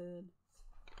use Fern.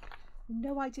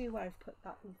 No idea where I've put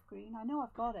that leaf green. I know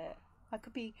I've got it. I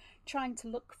could be trying to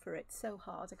look for it so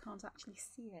hard I can't actually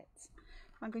see it.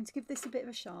 I'm going to give this a bit of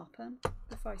a sharpen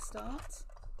before I start.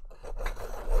 What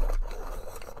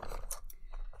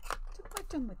have I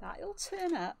done with that? It'll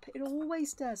turn up. It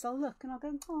always does. I'll look and I'll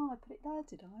go, oh, I put it there,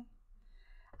 did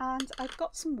I? And I've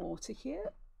got some water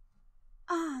here.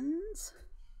 And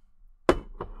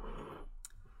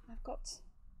I've got,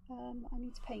 I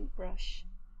need a paintbrush.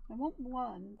 I want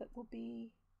one that will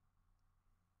be,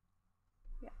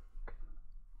 yeah,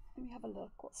 let me have a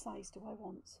look. What size do I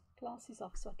want? Glasses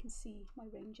off so I can see my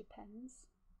range of pens.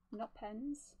 Not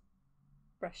pens,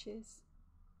 brushes.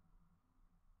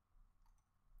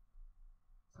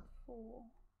 4.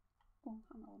 Oh,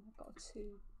 hang on, I've got a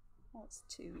 2. Oh, it's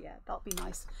 2, yeah, that'll be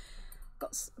nice.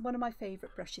 Got one of my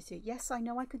favourite brushes here. Yes, I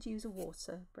know I could use a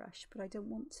water brush, but I don't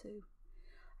want to.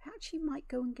 I actually might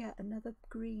go and get another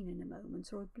green in a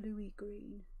moment, or a bluey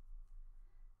green.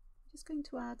 I'm just going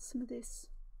to add some of this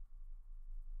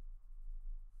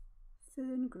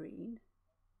fern green.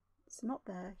 It's not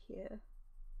there here.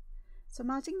 So I'm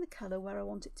adding the colour where I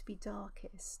want it to be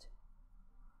darkest.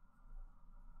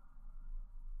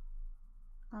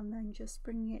 And then just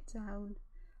bringing it down.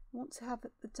 I want to have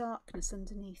the darkness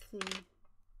underneath the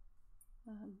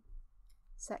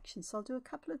section. So I'll do a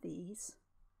couple of these.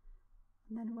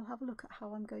 And then we'll have a look at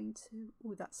how I'm going to...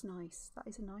 Oh, that's nice. That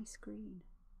is a nice green.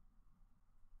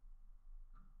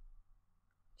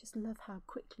 Just love how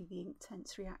quickly the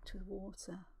Inktense react with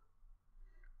water.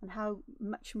 And how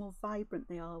much more vibrant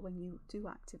they are when you do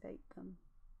activate them.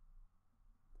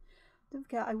 Don't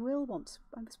forget, I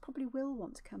probably will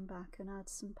want to come back and add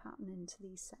some pattern into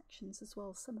these sections as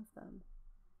well, some of them.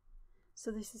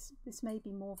 So this may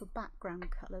be more of a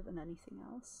background colour than anything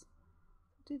else.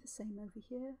 Do the same over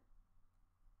here.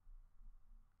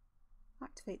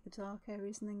 Activate the dark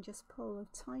areas and then just pull a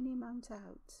tiny amount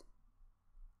out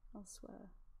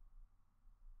elsewhere.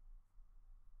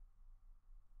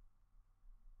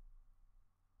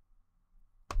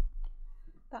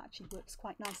 That actually works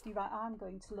quite nicely. Right, I'm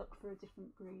going to look for a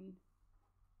different green.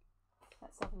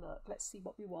 Let's have a look. Let's see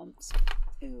what we want.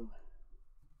 Ooh.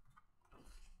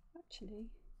 Actually,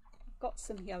 I've got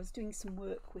some here. I was doing some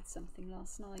work with something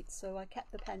last night, so I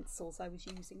kept the pencils I was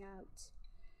using out.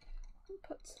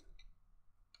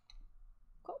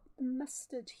 Got the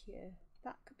mustard here.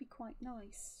 That could be quite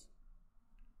nice.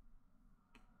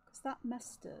 Because that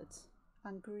mustard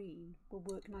and green will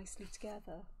work nicely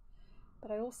together. But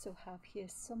I also have here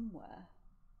somewhere,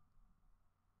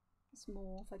 it's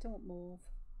mauve, I don't want mauve,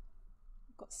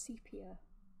 I've got sepia,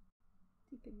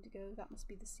 deep indigo, that must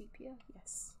be the sepia,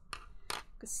 yes.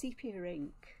 Because sepia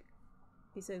ink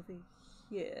is over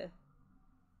here.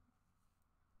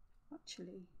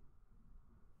 Actually,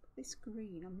 this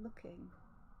green, I'm looking,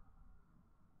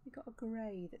 we've got a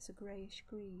grey that's a greyish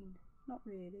green, not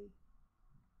really.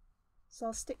 So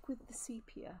I'll stick with the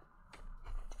sepia.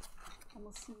 And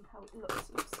we'll see how it looks.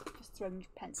 Oops, just thrown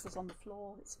pencils on the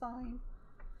floor, it's fine.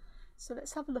 So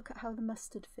let's have a look at how the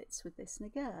mustard fits with this. And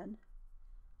again,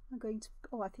 I'm going to,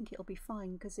 I think it'll be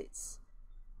fine because it's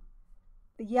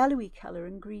the yellowy colour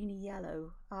and greeny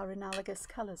yellow are analogous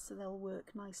colours, so they'll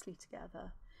work nicely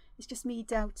together. It's just me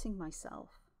doubting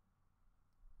myself.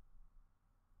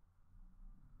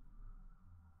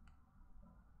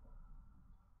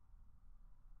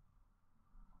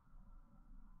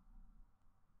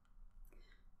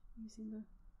 Using the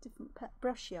different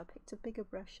brush here, I picked a bigger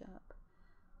brush up.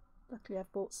 Luckily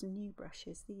I've bought some new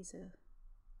brushes.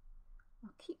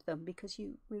 I'll keep them because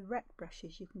with wreck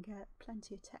brushes you can get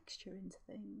plenty of texture into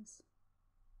things.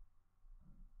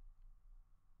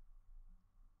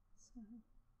 So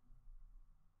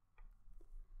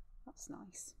that's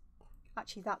nice.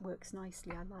 Actually that works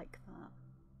nicely, I like that.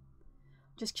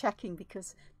 Just checking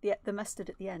because the mustard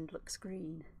at the end looks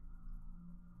green.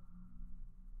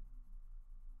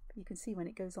 You can see when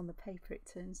it goes on the paper it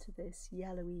turns to this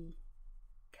yellowy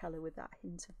colour with that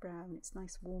hint of brown. It's a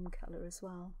nice warm colour as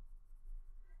well.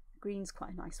 Green's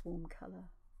quite a nice warm colour.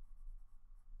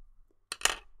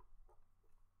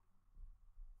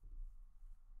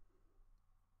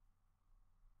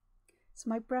 So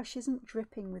my brush isn't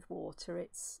dripping with water,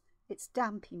 it's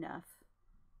damp enough,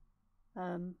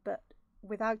 but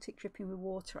without it dripping with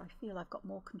water I feel I've got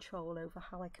more control over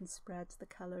how I can spread the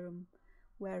colour and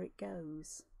where it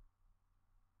goes.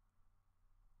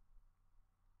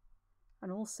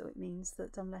 And also it means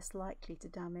that I'm less likely to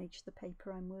damage the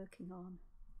paper I'm working on.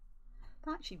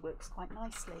 That actually works quite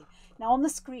nicely. Now on the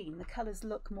screen the colours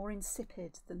look more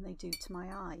insipid than they do to my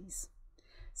eyes.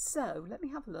 So let me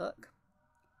have a look.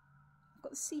 I've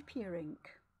got the sepia ink.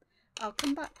 I'll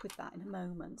come back with that in a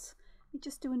moment. Let me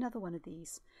just do another one of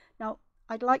these. Now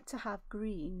I'd like to have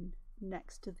green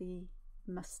next to the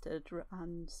mustard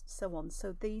and so on.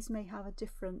 So these may have a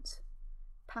different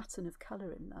pattern of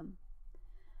colour in them.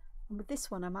 And with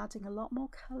this one I'm adding a lot more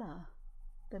colour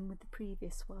than with the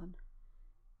previous one.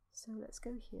 So let's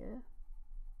go here.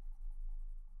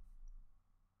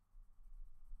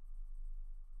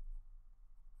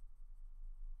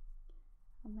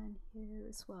 And then here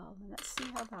as well. And let's see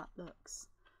how that looks.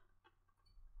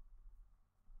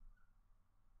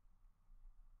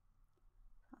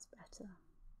 That's better.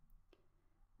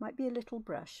 Might be a little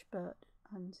brush, but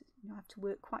I have to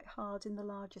work quite hard in the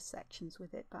larger sections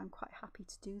with it, but I'm quite happy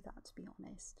to do that, to be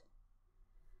honest,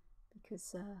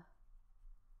 because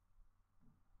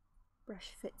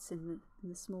brush fits in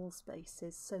the small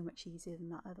spaces so much easier than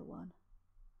that other one.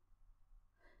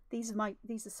 These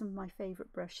are some of my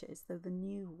favourite brushes, though the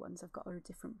new ones I've got are a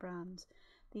different brand.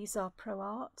 These are Pro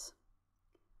Art,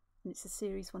 and it's a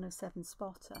Series 107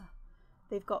 spotter.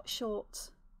 They've got short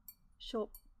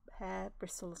hair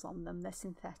bristles on them. They're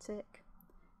synthetic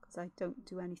because I don't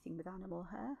do anything with animal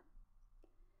hair,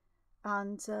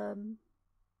 and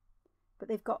but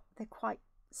they're quite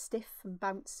stiff and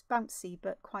bouncy,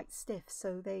 but quite stiff.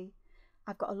 So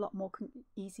I've got a lot more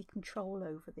easy control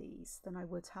over these than I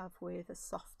would have with a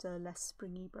softer, less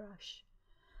springy brush.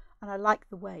 And I like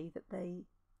the way that they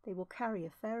will carry a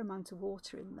fair amount of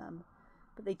water in them,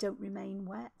 but they don't remain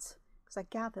wet. Because I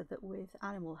gather that with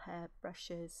animal hair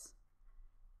brushes,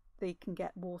 they can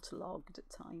get waterlogged at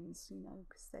times,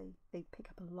 because they pick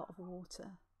up a lot of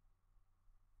water.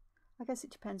 I guess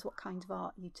it depends what kind of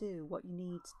art you do, what you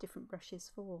need different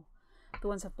brushes for. The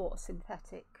ones I've bought are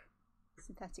synthetic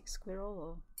squirrel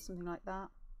or something like that.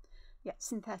 Yeah,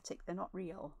 synthetic, they're not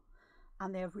real,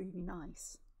 and they're really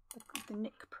nice. They've got the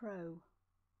Nick Pro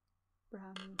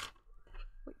brand,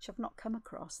 which I've not come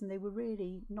across, and they were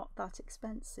really not that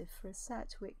expensive for a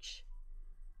set, which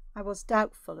I was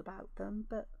doubtful about them,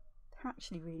 but they're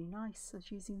actually really nice. I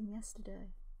was using them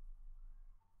yesterday.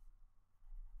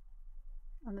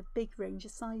 And a big range of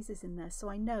sizes in there, so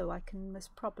I know I can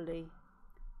most probably,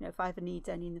 you know, if I ever need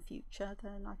any in the future,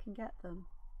 then I can get them.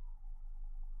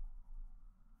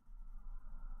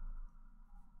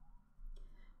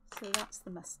 So that's the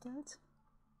mustard.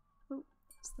 Oh,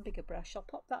 it's the bigger brush. I'll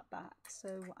pop that back,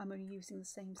 so I'm only using the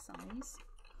same size.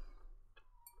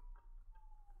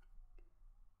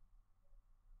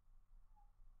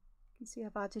 You can see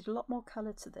I've added a lot more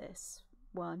colour to this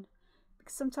one,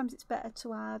 because sometimes it's better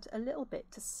to add a little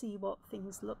bit to see what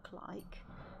things look like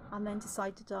and then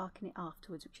decide to darken it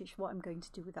afterwards, which is what I'm going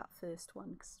to do with that first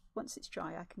one, because once it's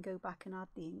dry I can go back and add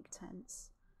the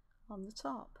Inktense on the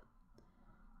top.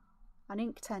 And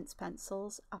Inktense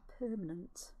pencils are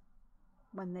permanent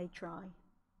when they dry.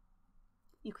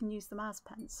 You can use them as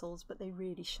pencils, but they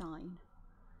really shine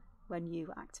when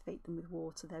you activate them with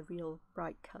water. Their real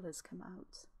bright colours come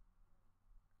out.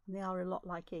 And they are a lot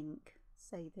like ink.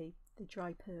 Say they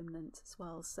dry permanent as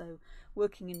well, so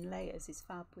working in layers is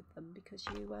fab with them, because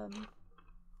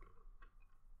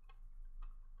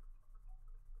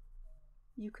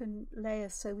you can layer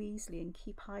so easily and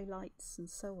keep highlights and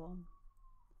so on.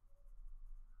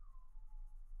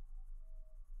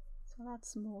 So I'll add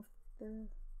some more of the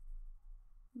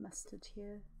mustard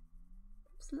here.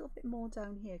 Just a little bit more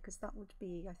down here, because that would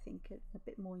be, I think, a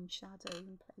bit more in shadow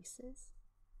in places.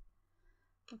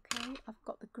 Okay, I've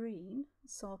got the green,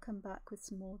 so I'll come back with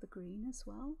some more of the green as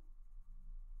well.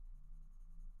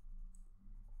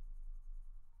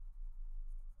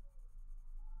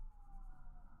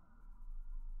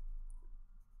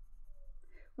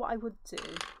 What I would do,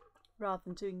 rather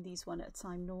than doing these one at a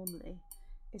time normally,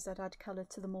 is I'd add colour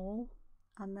to them all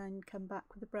and then come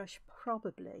back with a brush,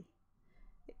 probably,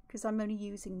 because I'm only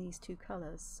using these two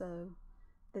colours, so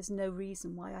there's no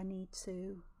reason why I need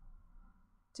to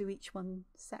do each one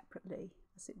separately,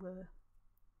 as it were.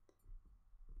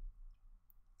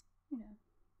 You know,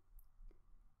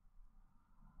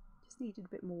 just needed a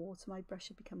bit more water. My brush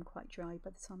had become quite dry by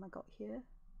the time I got here.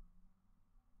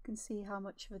 You can see how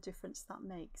much of a difference that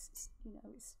makes. I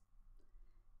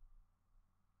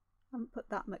haven't put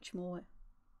that much more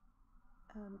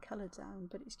colour down,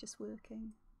 but it's just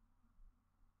working.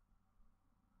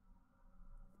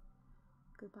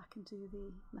 Go back and do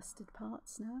the mustard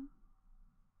parts now.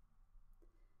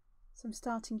 So I'm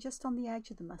starting just on the edge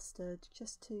of the mustard,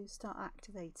 just to start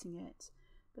activating it,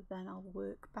 but then I'll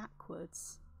work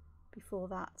backwards before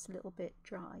that little bit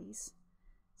dries,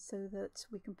 so that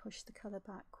we can push the colour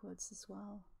backwards as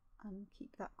well and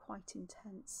keep that quite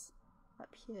intense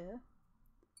up here.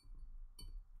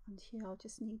 And here I'll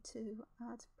just need to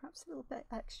add perhaps a little bit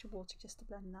extra water just to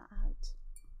blend that out.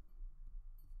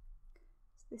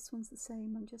 So this one's the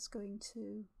same. I'm just going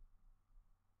to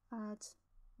add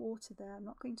water there. I'm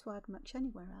not going to add much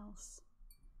anywhere else.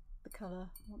 The colour,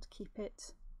 I want to keep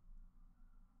it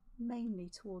mainly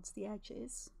towards the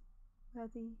edges where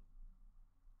the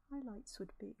highlights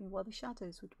would be, well, the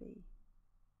shadows would be.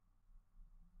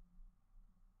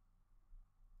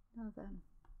 Now then,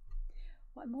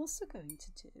 what I'm also going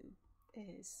to do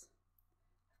is,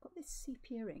 I've got this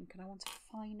sepia ink and I want a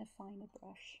finer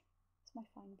brush. It's my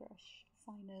fine brush,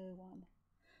 finer one.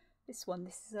 This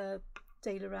is a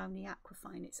De La Rowney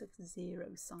Aquafine. It's a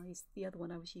 0 size. The other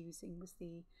one I was using was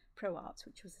the Pro Art,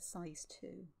 which was a size 2.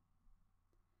 And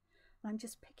I'm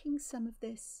just picking some of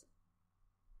this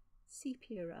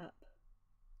sepia up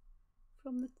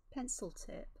from the pencil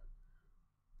tip,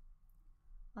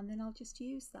 and then I'll just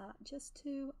use that just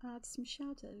to add some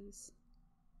shadows.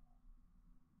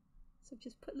 So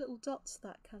just put little dots of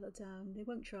that colour down. They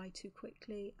won't dry too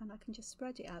quickly, and I can just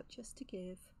spread it out just to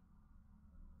give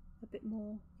a bit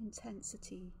more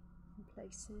intensity in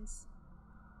places,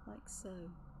 like so.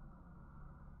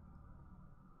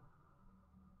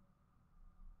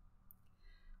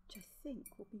 Which I think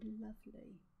will be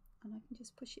lovely. And I can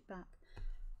just push it back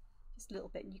just a little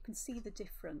bit, and you can see the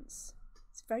difference.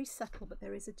 It's very subtle, but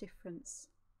there is a difference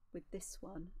with this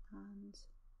one and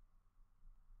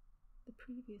the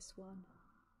previous one,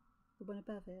 the one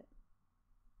above it.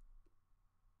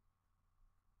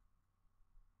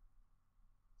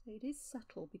 So it is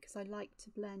subtle because I like to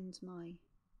blend my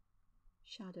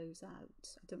shadows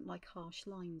out. I don't like harsh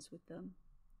lines with them.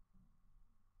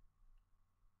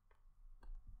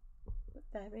 but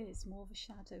there is more of a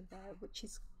shadow there, which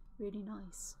is really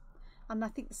nice. And I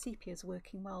think the sepia is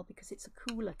working well because it's a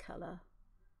cooler colour,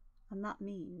 and that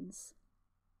means,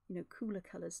 you know, cooler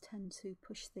colours tend to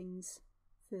push things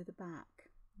further back.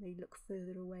 They look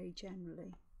further away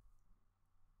generally,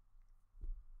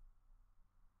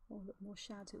 or look more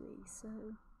shadowy. So,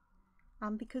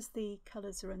 and because the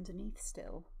colours are underneath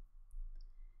still,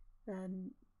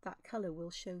 then that colour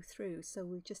will show through. So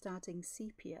we're just adding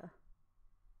sepia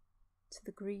to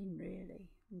the green really,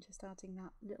 and just adding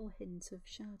that little hint of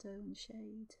shadow and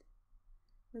shade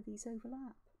where these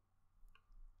overlap.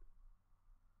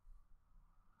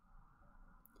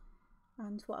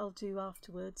 And what I'll do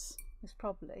afterwards is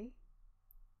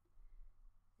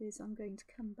I'm going to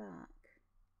come back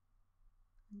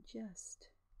and just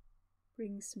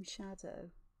bring some shadow,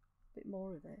 a bit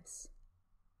more of this,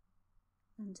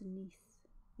 underneath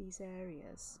these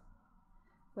areas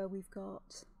where we've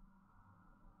got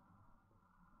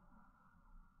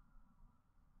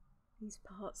these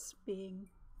parts being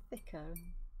thicker,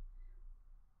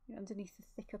 you know, underneath the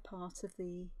thicker part of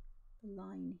the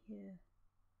line here,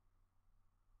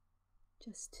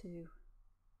 just to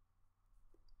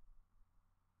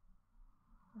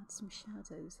add some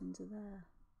shadows under there,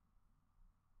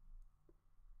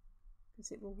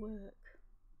 because it will work.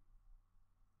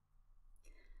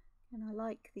 And I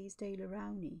like these De La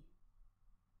Rowney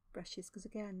brushes because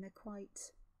again they're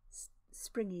quite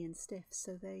springy and stiff,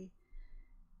 so they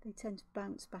tend to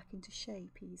bounce back into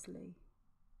shape easily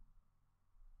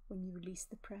when you release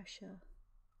the pressure,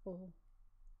 or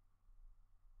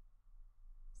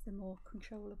they're more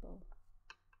controllable.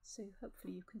 So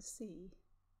hopefully you can see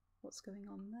what's going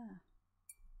on there.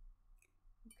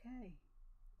 Okay,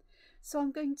 so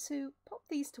I'm going to pop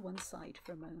these to one side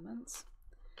for a moment,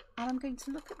 and I'm going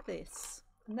to look at this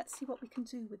and let's see what we can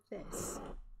do with this.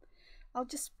 I'll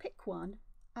just pick one,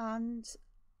 and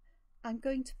I'm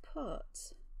going to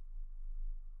put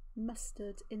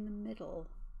mustard in the middle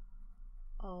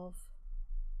of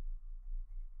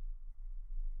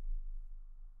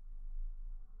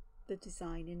the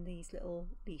design in these little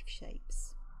leaf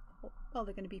shapes. Well,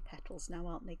 they're going to be petals now,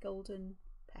 aren't they? Golden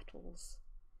petals,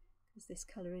 because this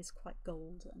colour is quite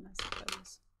golden, I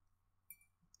suppose.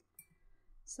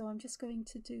 So I'm just going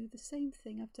to do the same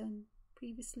thing I've done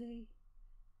previously.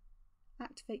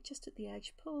 Activate just at the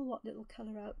edge, pull what little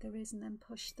colour out there is, and then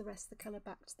push the rest of the colour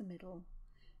back to the middle.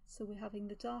 So we're having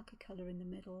the darker colour in the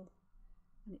middle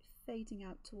and it fading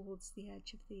out towards the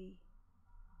edge of the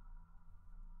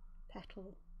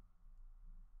petal.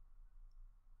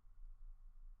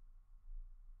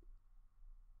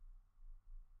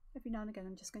 Every now and again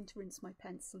I'm just going to rinse my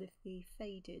pencil if the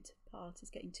faded part is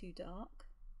getting too dark.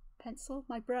 Pencil,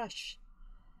 my brush.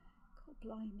 God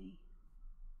blimey.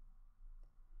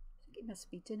 I think it must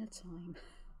be dinner time.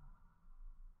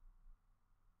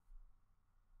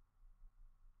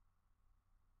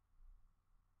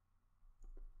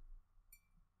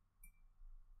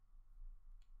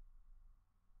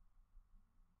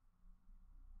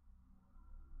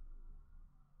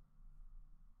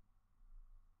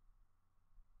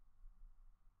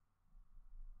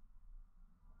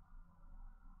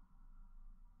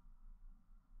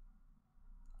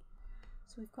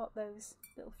 So we've got those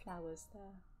little flowers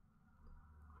there.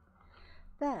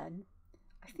 Then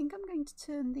I think I'm going to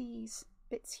turn these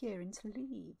bits here into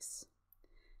leaves.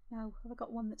 Now, have I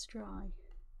got one that's dry?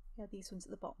 Yeah, these ones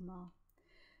at the bottom are.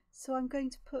 So I'm going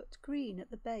to put green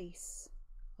at the base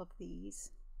of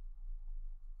these.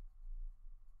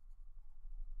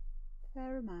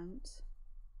 Fair amount.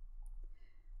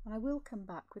 And I will come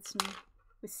back with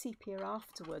sepia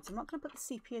afterwards. I'm not going to put the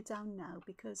sepia down now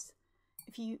because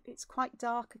it's quite a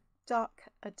dark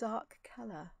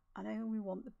colour, and I only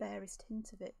want the barest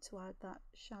hint of it to add that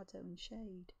shadow and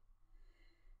shade.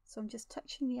 So I'm just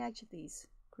touching the edge of these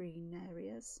green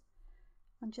areas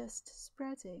and just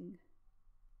spreading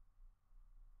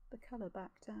the colour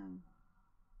back down.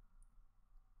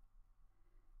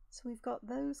 So we've got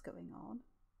those going on,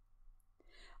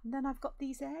 and then I've got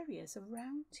these areas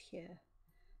around here,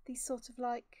 these sort of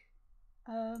like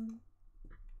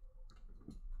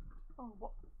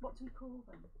what do we call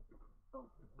them? Oh,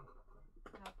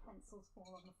 our pencils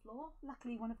fall on the floor.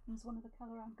 Luckily one of them's one of the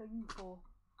colour I'm going for,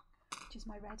 which is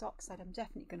my red Oxide. I'm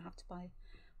definitely going to have to buy,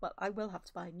 well, I will have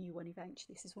to buy a new one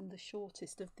eventually. This is one of the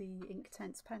shortest of the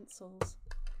Inktense pencils.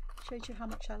 Shows you how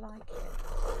much I like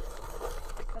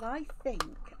it. But I think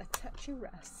a touch of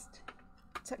rust,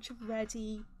 a touch of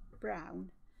reddy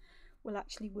brown will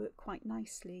actually work quite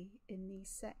nicely in these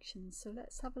sections. So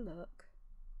let's have a look.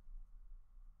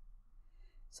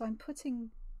 So I'm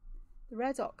putting the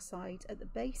red Oxide at the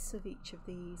base of each of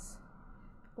these,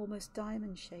 almost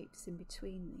diamond shapes in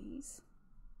between these,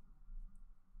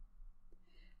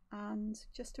 and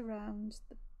just around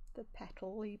the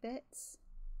petal-y bits.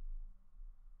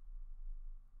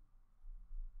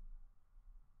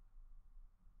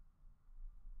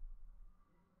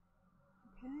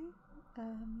 Okay,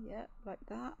 yeah, like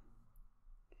that.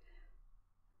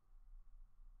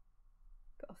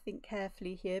 Got to think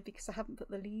carefully here because I haven't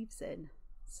put the leaves in,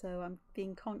 so I'm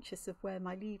being conscious of where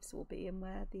my leaves will be and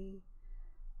where the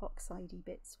oxidey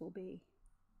bits will be.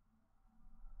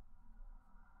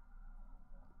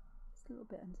 Just a little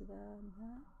bit under there and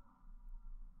there.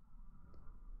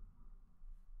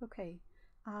 Okay,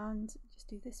 and just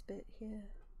do this bit here,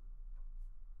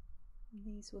 and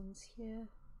these ones here.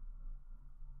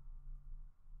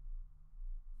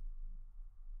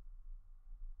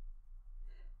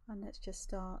 And let's just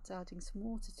start adding some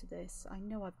water to this. I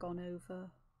know I've gone over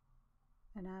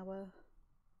an hour,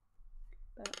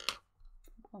 but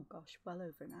oh gosh, well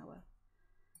over an hour.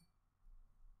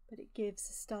 But it gives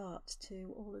a start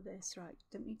to all of this. Right,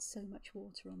 don't need so much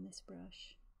water on this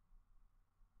brush.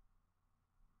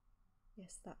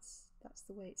 Yes, that's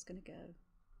the way it's going to go.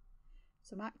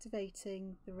 So I'm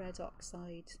activating the red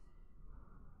oxide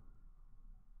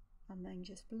and then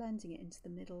just blending it into the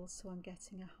middle, so I'm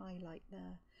getting a highlight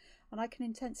there. And I can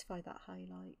intensify that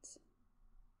highlight.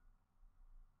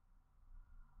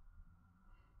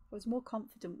 If I was more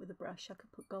confident with the brush, I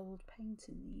could put gold paint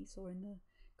in these, or in the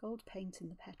gold paint in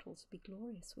the petals would be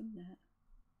glorious, wouldn't it?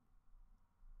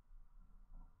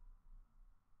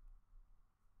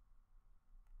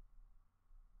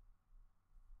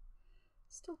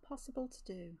 Still possible to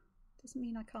do. Doesn't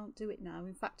mean I can't do it now.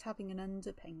 In fact, having an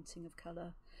underpainting of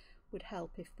colour would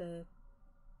help if the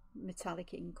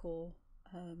metallic ink or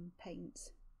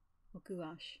paint or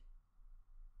gouache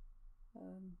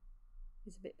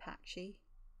is a bit patchy.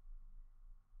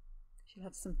 You'll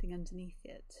have something underneath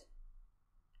it,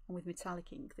 and with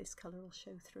metallic ink this colour will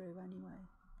show through anyway.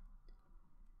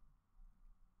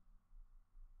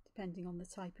 Depending on the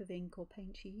type of ink or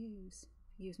paint you use.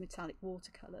 If you use metallic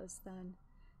watercolours, then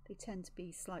they tend to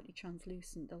be slightly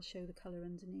translucent, they'll show the colour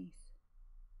underneath.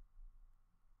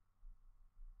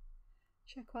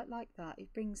 Which I quite like that.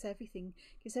 It brings everything,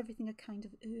 gives everything a kind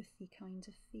of earthy kind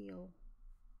of feel.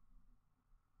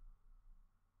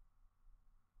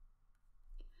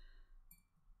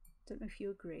 Don't know if you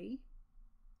agree.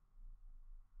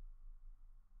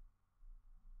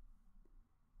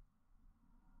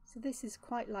 So this is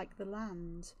quite like the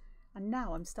land, and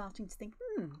now I'm starting to think,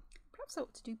 perhaps I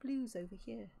ought to do blues over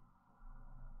here.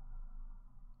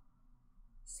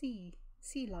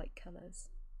 Sea-like colours.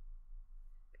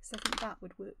 Because I think that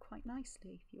would work quite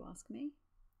nicely, if you ask me.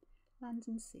 Land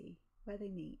and sea, where they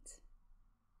meet.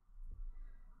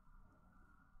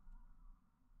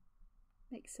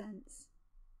 Makes sense.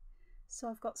 So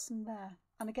I've got some there,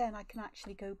 and again I can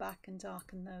actually go back and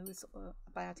darken those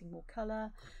by adding more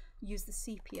colour, use the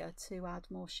sepia to add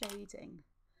more shading,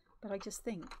 but I just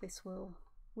think this will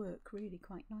work really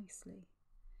quite nicely.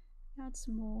 Add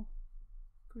some more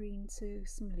green to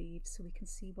some leaves so we can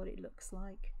see what it looks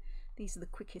like. These are the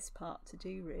quickest part to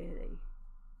do, really.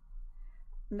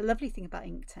 And the lovely thing about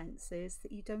Inktense is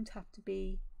that you don't have to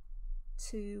be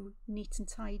too neat and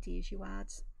tidy as you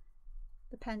add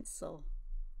the pencil,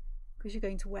 because you're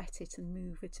going to wet it and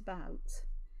move it about.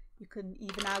 You can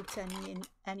even out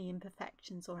any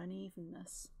imperfections or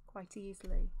unevenness quite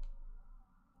easily.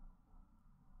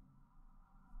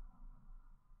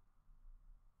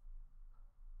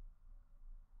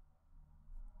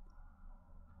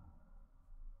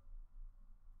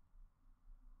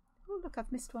 Oh look,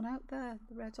 I've missed one out there,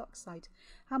 the red oxide.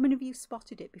 How many of you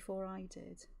spotted it before I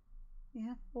did?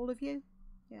 Yeah, all of you?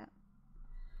 Yeah.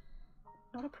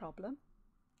 Not a problem.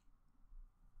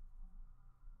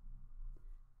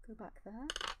 Go back there.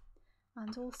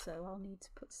 And also I'll need to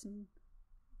put some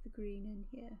of the green in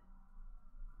here.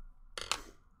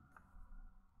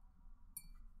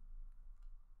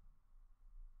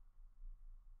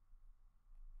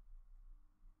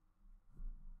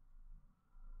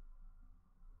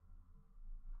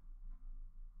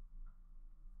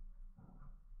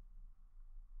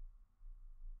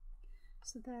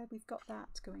 So there, we've got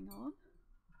that going on.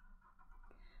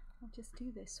 I'll just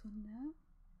do this one now,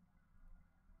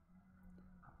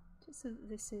 just so that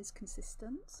this is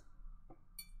consistent.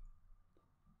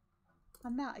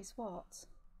 And that is what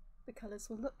the colours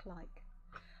will look like.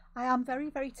 I am very,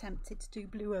 very tempted to do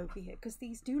blue over here because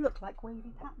these do look like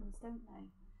wavy patterns, don't they?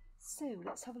 So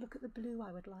let's have a look at the blue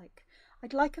I would like.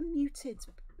 I'd like a muted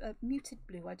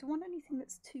blue. I don't want anything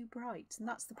that's too bright, and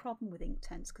that's the problem with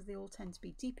Inktense, because they all tend to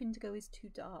be deep indigo is too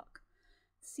dark,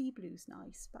 sea blue's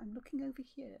nice, but I'm looking over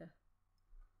here.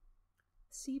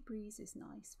 Sea breeze is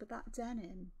nice, but that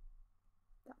denim,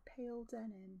 that pale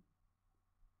denim,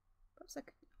 perhaps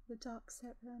like the dark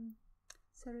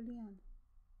cerulean.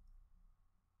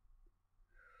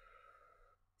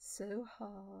 So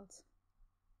hard.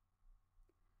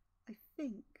 I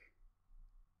think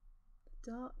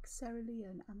the dark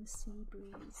cerulean and the sea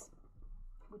breeze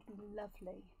would be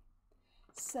lovely.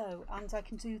 So, and I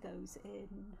can do those in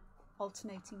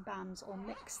alternating bands or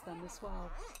mix them as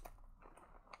well.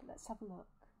 But let's have a look.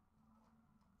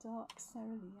 Dark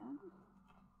cerulean.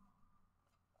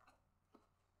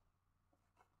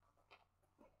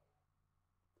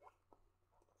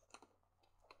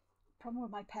 Problem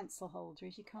with my pencil holder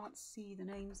is you can't see the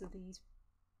names of these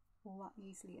all that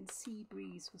easily, and sea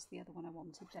breeze was the other one I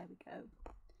wanted. There we go.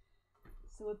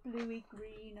 So a bluey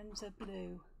green and a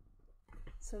blue.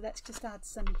 So let's just add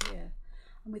some here.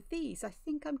 And with these, I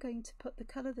think I'm going to put the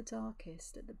colour the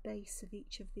darkest at the base of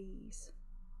each of these.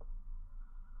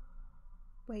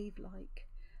 Wave-like.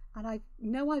 And I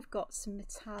know I've got some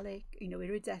metallic,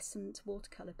 iridescent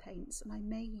watercolour paints, and I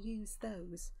may use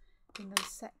those in those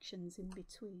sections in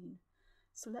between.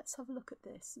 So let's have a look at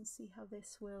this and see how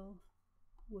this will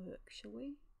work, shall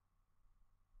we?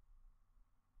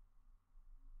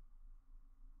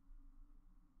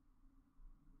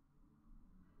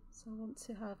 So I want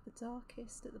to have the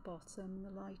darkest at the bottom and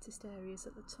the lightest areas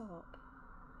at the top.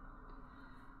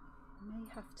 I may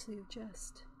have to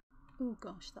just, oh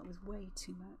gosh, that was way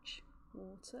too much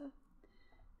water.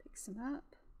 Pick some up.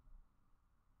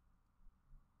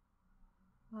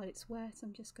 While it's wet,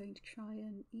 I'm just going to try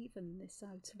and even this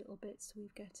out a little bit so we're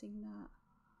getting that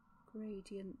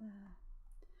gradient there.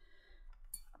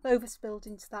 I've overspilled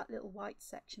into that little white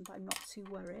section, but I'm not too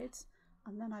worried.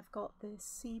 And then I've got this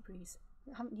sea breeze.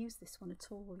 I haven't used this one at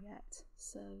all yet,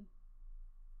 so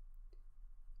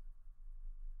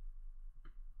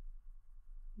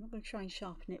I'm not going to try and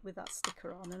sharpen it with that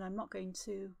sticker on, and I'm not going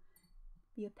to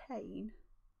be a pain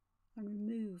and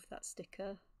remove that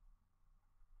sticker.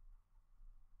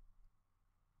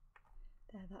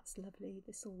 There, that's lovely.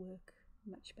 This will work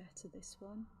much better, this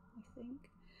one, I think.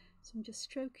 So I'm just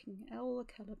stroking all the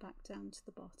colour back down to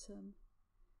the bottom,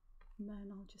 and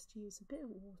then I'll just use a bit of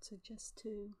water just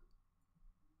to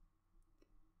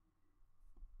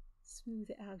smooth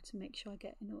it out and make sure I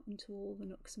get into all the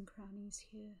nooks and crannies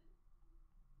here.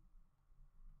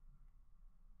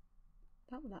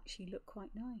 That will actually look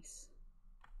quite nice.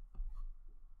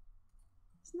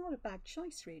 It's not a bad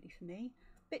choice really for me.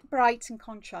 A bit bright in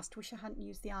contrast. Wish I hadn't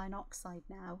used the iron oxide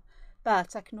now,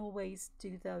 but I can always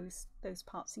do those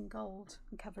parts in gold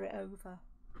and cover it over,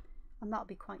 and that'll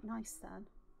be quite nice then.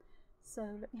 So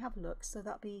let me have a look. So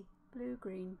that'll be blue,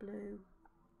 green,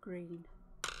 green.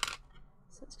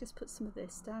 So let's just put some of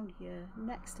this down here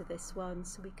next to this one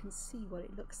so we can see what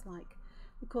it looks like.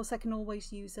 Of course, I can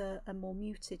always use a more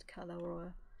muted colour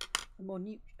or a more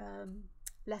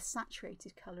less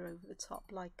saturated colour over the top,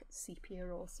 like sepia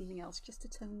or something else, just to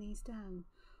tone these down,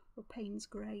 or Payne's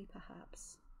grey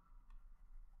perhaps,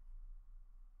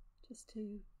 just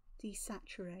to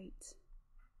desaturate.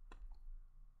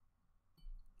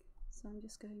 So I'm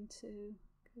just going to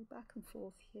go back and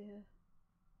forth here,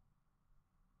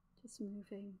 just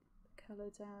moving the colour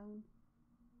down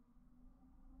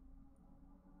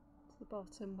to the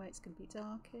bottom where it's going to be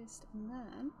darkest, and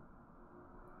then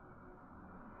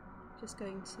just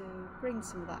going to bring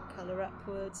some of that colour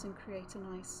upwards and create a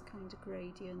nice kind of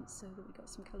gradient so that we've got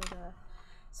some colour there.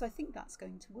 So I think that's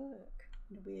going to work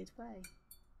in a weird way.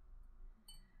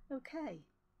 Okay,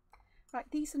 right,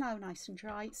 these are now nice and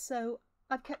dry, so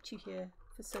I've kept you here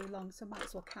for so long, so I might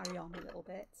as well carry on a little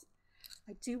bit.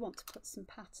 I do want to put some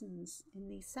patterns in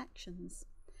these sections.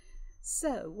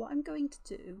 So what I'm going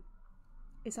to do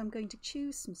is I'm going to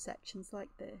choose some sections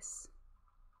like this,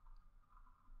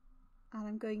 and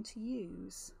I'm going to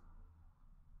use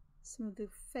some of the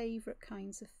favourite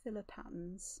kinds of filler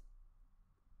patterns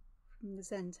from the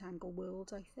Zentangle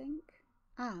world, I think,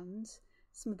 and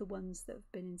some of the ones that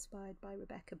have been inspired by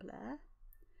Rebecca Blair,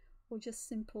 or just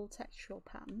simple textural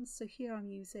patterns. So here I'm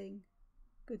using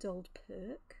good old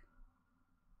Perk.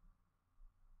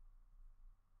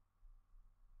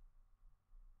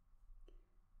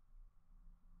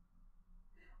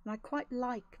 And I quite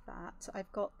like that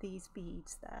I've got these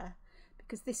beads there,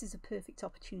 because this is a perfect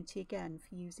opportunity again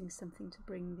for using something to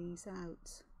bring these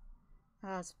out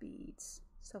as beads,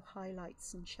 so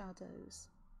highlights and shadows.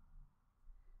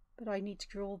 But I need to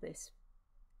draw this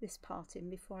part in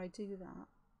before I do that.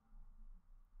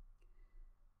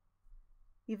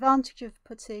 The advantage of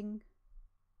putting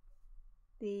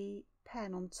the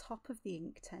pen on top of the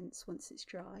Inktense once it's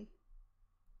dry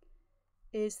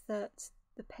is that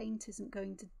the paint isn't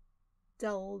going to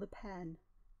dull the pen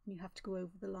and you have to go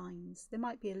over the lines. There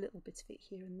might be a little bit of it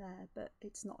here and there, but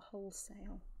it's not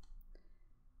wholesale.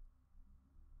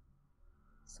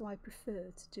 So I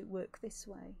prefer to work this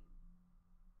way.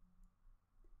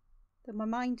 Though my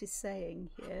mind is saying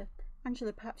here,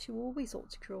 Angela, perhaps you always ought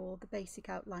to draw the basic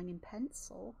outline in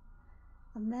pencil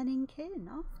and then ink in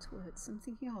afterwards. I'm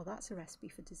thinking, oh, that's a recipe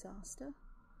for disaster.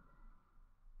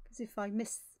 Because if I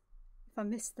miss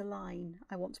the line,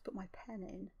 I want to put my pen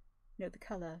in, you know, the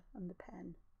colour and the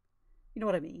pen. You know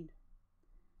what I mean?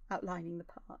 Outlining the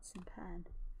parts in pen.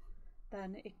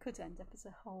 Then it could end up as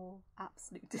a whole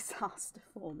absolute disaster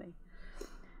for me.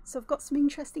 So I've got some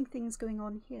interesting things going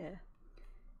on here.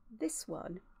 This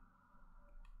one,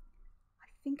 I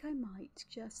think I might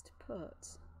just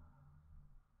put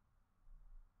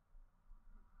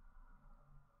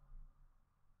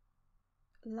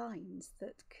lines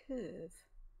that curve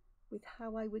with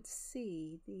how I would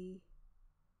see the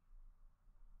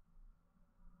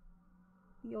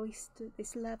oyster,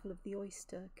 this level of the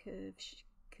oyster curving.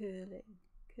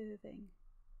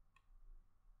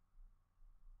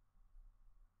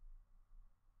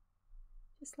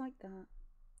 Just like that.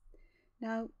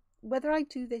 Now, whether I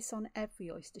do this on every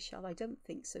oyster shell, I don't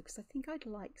think so, because I think I'd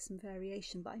like some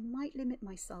variation, but I might limit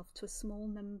myself to a small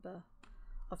number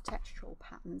of textural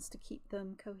patterns to keep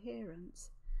them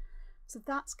coherent. So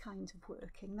that's kind of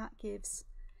working. That gives,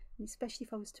 and especially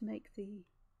if I was to make the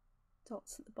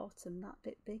dots at the bottom that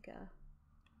bit bigger,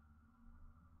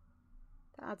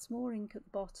 that adds more ink at the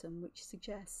bottom, which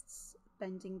suggests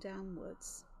bending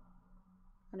downwards,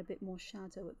 and a bit more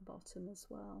shadow at the bottom as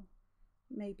well.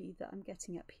 Maybe that I'm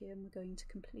getting up here and we're going to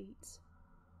complete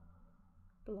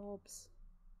blobs,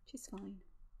 which is fine.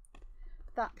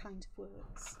 But that kind of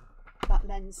works. That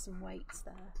lends some weight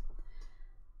there.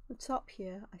 The top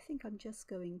here, I think I'm just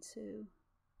going to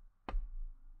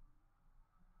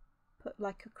put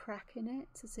like a crack in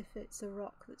it, as if it's a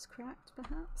rock that's cracked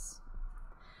perhaps.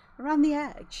 Around the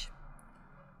edge,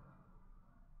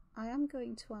 I am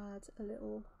going to add a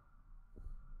little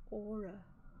aura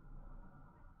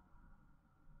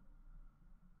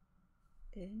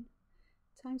in.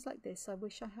 Times like this, I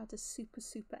wish I had a super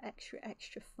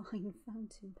extra fine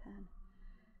fountain pen.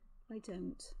 I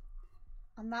don't.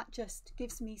 And that just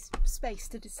gives me space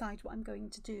to decide what I'm going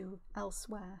to do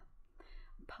elsewhere.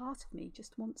 Part of me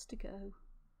just wants to go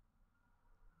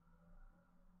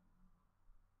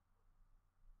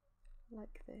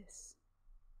like this.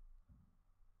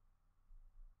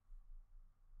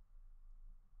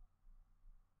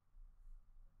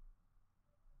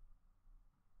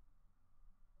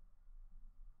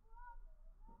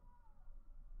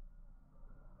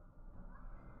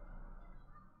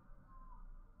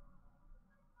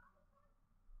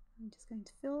 I'm just going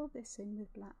to fill this in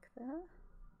with black there.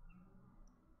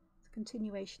 It's a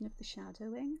continuation of the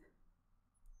shadowing,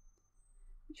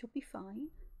 which will be fine.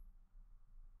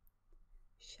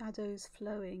 Shadows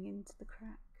flowing into the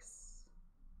cracks,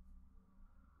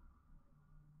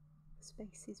 the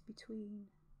spaces between.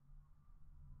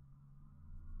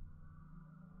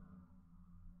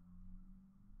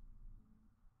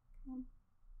 Come on.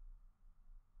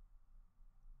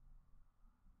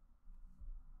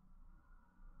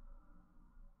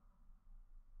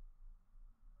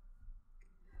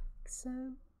 So.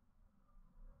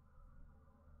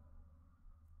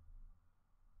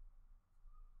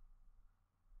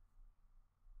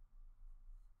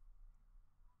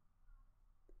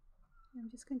 I'm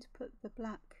just going to put the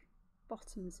black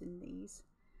bottoms in these.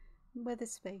 And where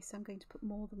there's space, I'm going to put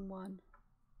more than one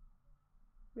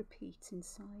repeat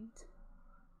inside,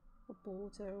 or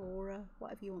border, or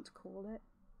whatever you want to call it.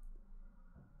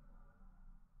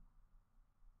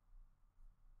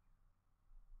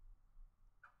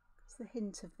 Because the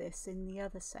hint of this in the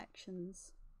other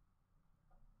sections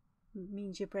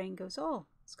means your brain goes, oh,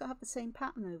 it's got to have the same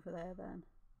pattern over there then.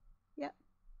 Yep,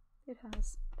 it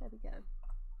has. There we go.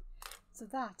 So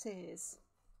that is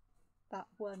that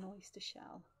one oyster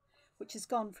shell, which has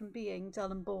gone from being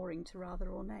dull and boring to rather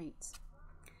ornate.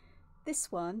 This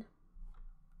one,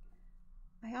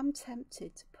 I am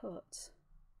tempted to put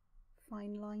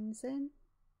fine lines in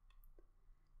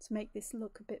to make this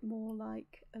look a bit more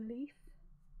like a leaf.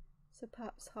 So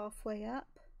perhaps halfway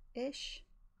up-ish.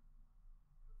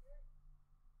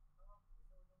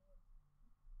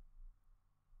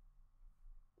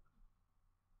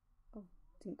 Oh,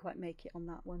 didn't quite make it on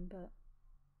that one, but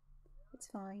it's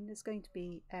fine. There's going to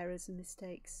be errors and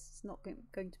mistakes. It's not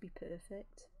going to be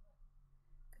perfect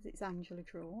because it's Angela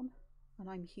drawn and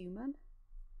I'm human,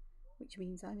 which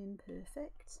means I'm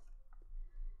imperfect.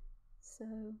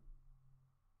 So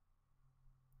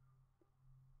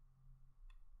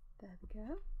There we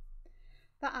go.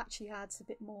 That actually adds a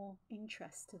bit more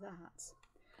interest to that.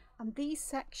 And these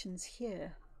sections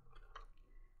here,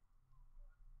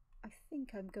 I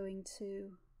think I'm going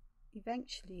to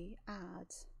eventually add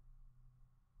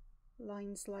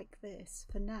lines like this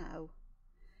for now,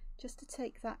 just to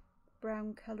take that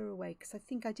brown colour away, because I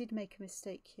think I did make a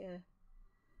mistake here.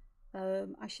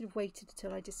 I should have waited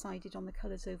until I decided on the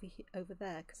colours over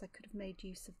there, because I could have made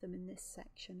use of them in this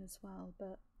section as well.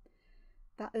 But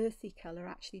that earthy colour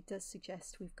actually does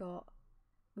suggest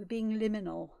we're being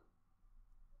liminal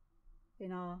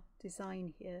in our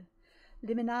design here.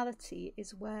 Liminality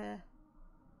is where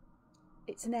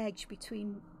it's an edge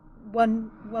between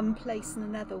one place and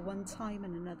another, one time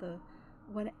and another,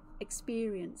 one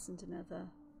experience and another,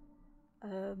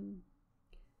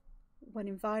 one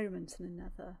environment and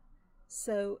another.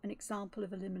 So an example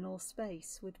of a liminal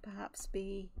space would perhaps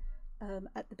be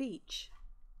at the beach,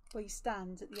 where you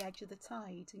stand at the edge of the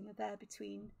tide and you're there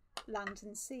between land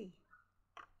and sea.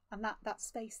 And that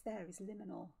space there is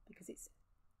liminal because it's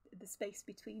the space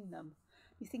between them.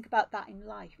 You think about that in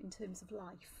life, in terms of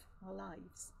life, our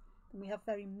lives, and we have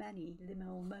very many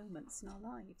liminal moments in our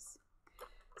lives.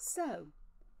 So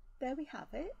there we have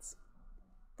it.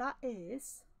 That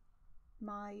is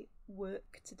my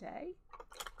work today.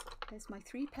 There's my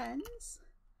 3 pens.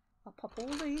 I'll pop all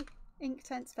the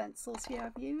Inktense pencils here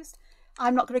I've used.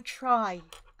 I'm not going to try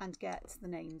and get the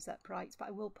names up right, but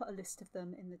I will put a list of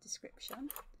them in the description.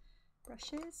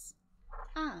 Brushes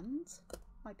and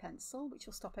my pencil, which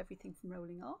will stop everything from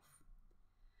rolling off.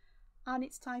 And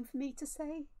it's time for me to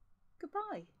say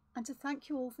goodbye and to thank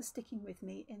you all for sticking with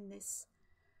me in this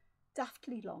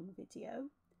daftly long video.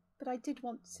 But I did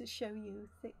want to show you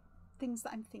things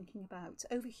that I'm thinking about.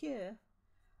 Over here,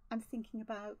 I'm thinking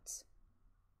about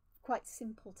quite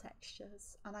simple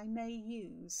textures, and I may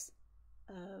use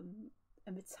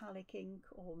a metallic ink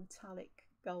or metallic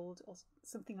gold or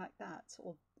something like that,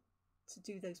 or to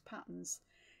do those patterns,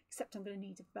 except I'm going to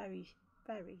need a very,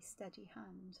 very steady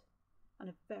hand and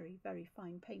a very, very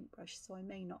fine paintbrush, so I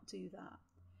may not do that.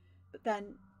 But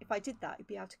then if I did that, it'd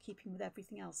be out of keeping with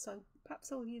everything else, so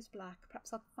perhaps I'll use black,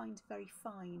 perhaps I'll find a very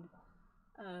fine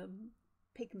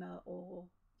Pigma or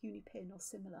Unipin or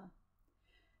similar.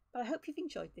 But I hope you've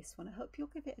enjoyed this one. I hope you'll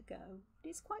give it a go. It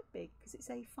is quite big because it's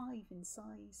A5 in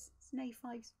size. It's an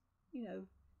A5, you know,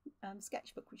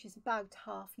 sketchbook, which is about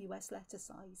half US letter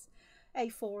size.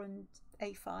 A4 and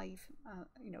A5,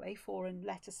 you know, A4 and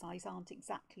letter size aren't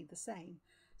exactly the same.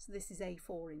 So this is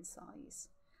A4 in size.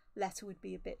 Letter would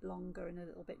be a bit longer and a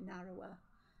little bit narrower,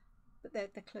 but they're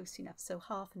close enough. So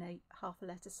half a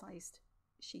letter sized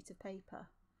sheet of paper.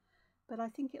 But I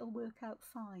think it'll work out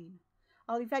fine.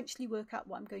 I'll eventually work out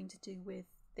what I'm going to do with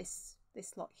this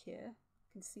lot here.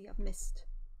 You can see I've missed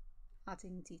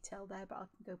adding detail there, but I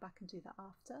can go back and do that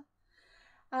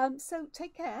after. So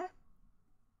take care,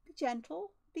 be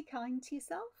gentle, be kind to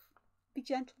yourself, be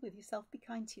gentle with yourself, be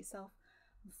kind to yourself,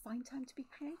 and find time to be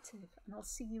creative. And I'll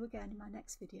see you again in my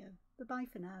next video. Bye-bye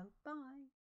for now.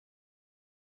 Bye.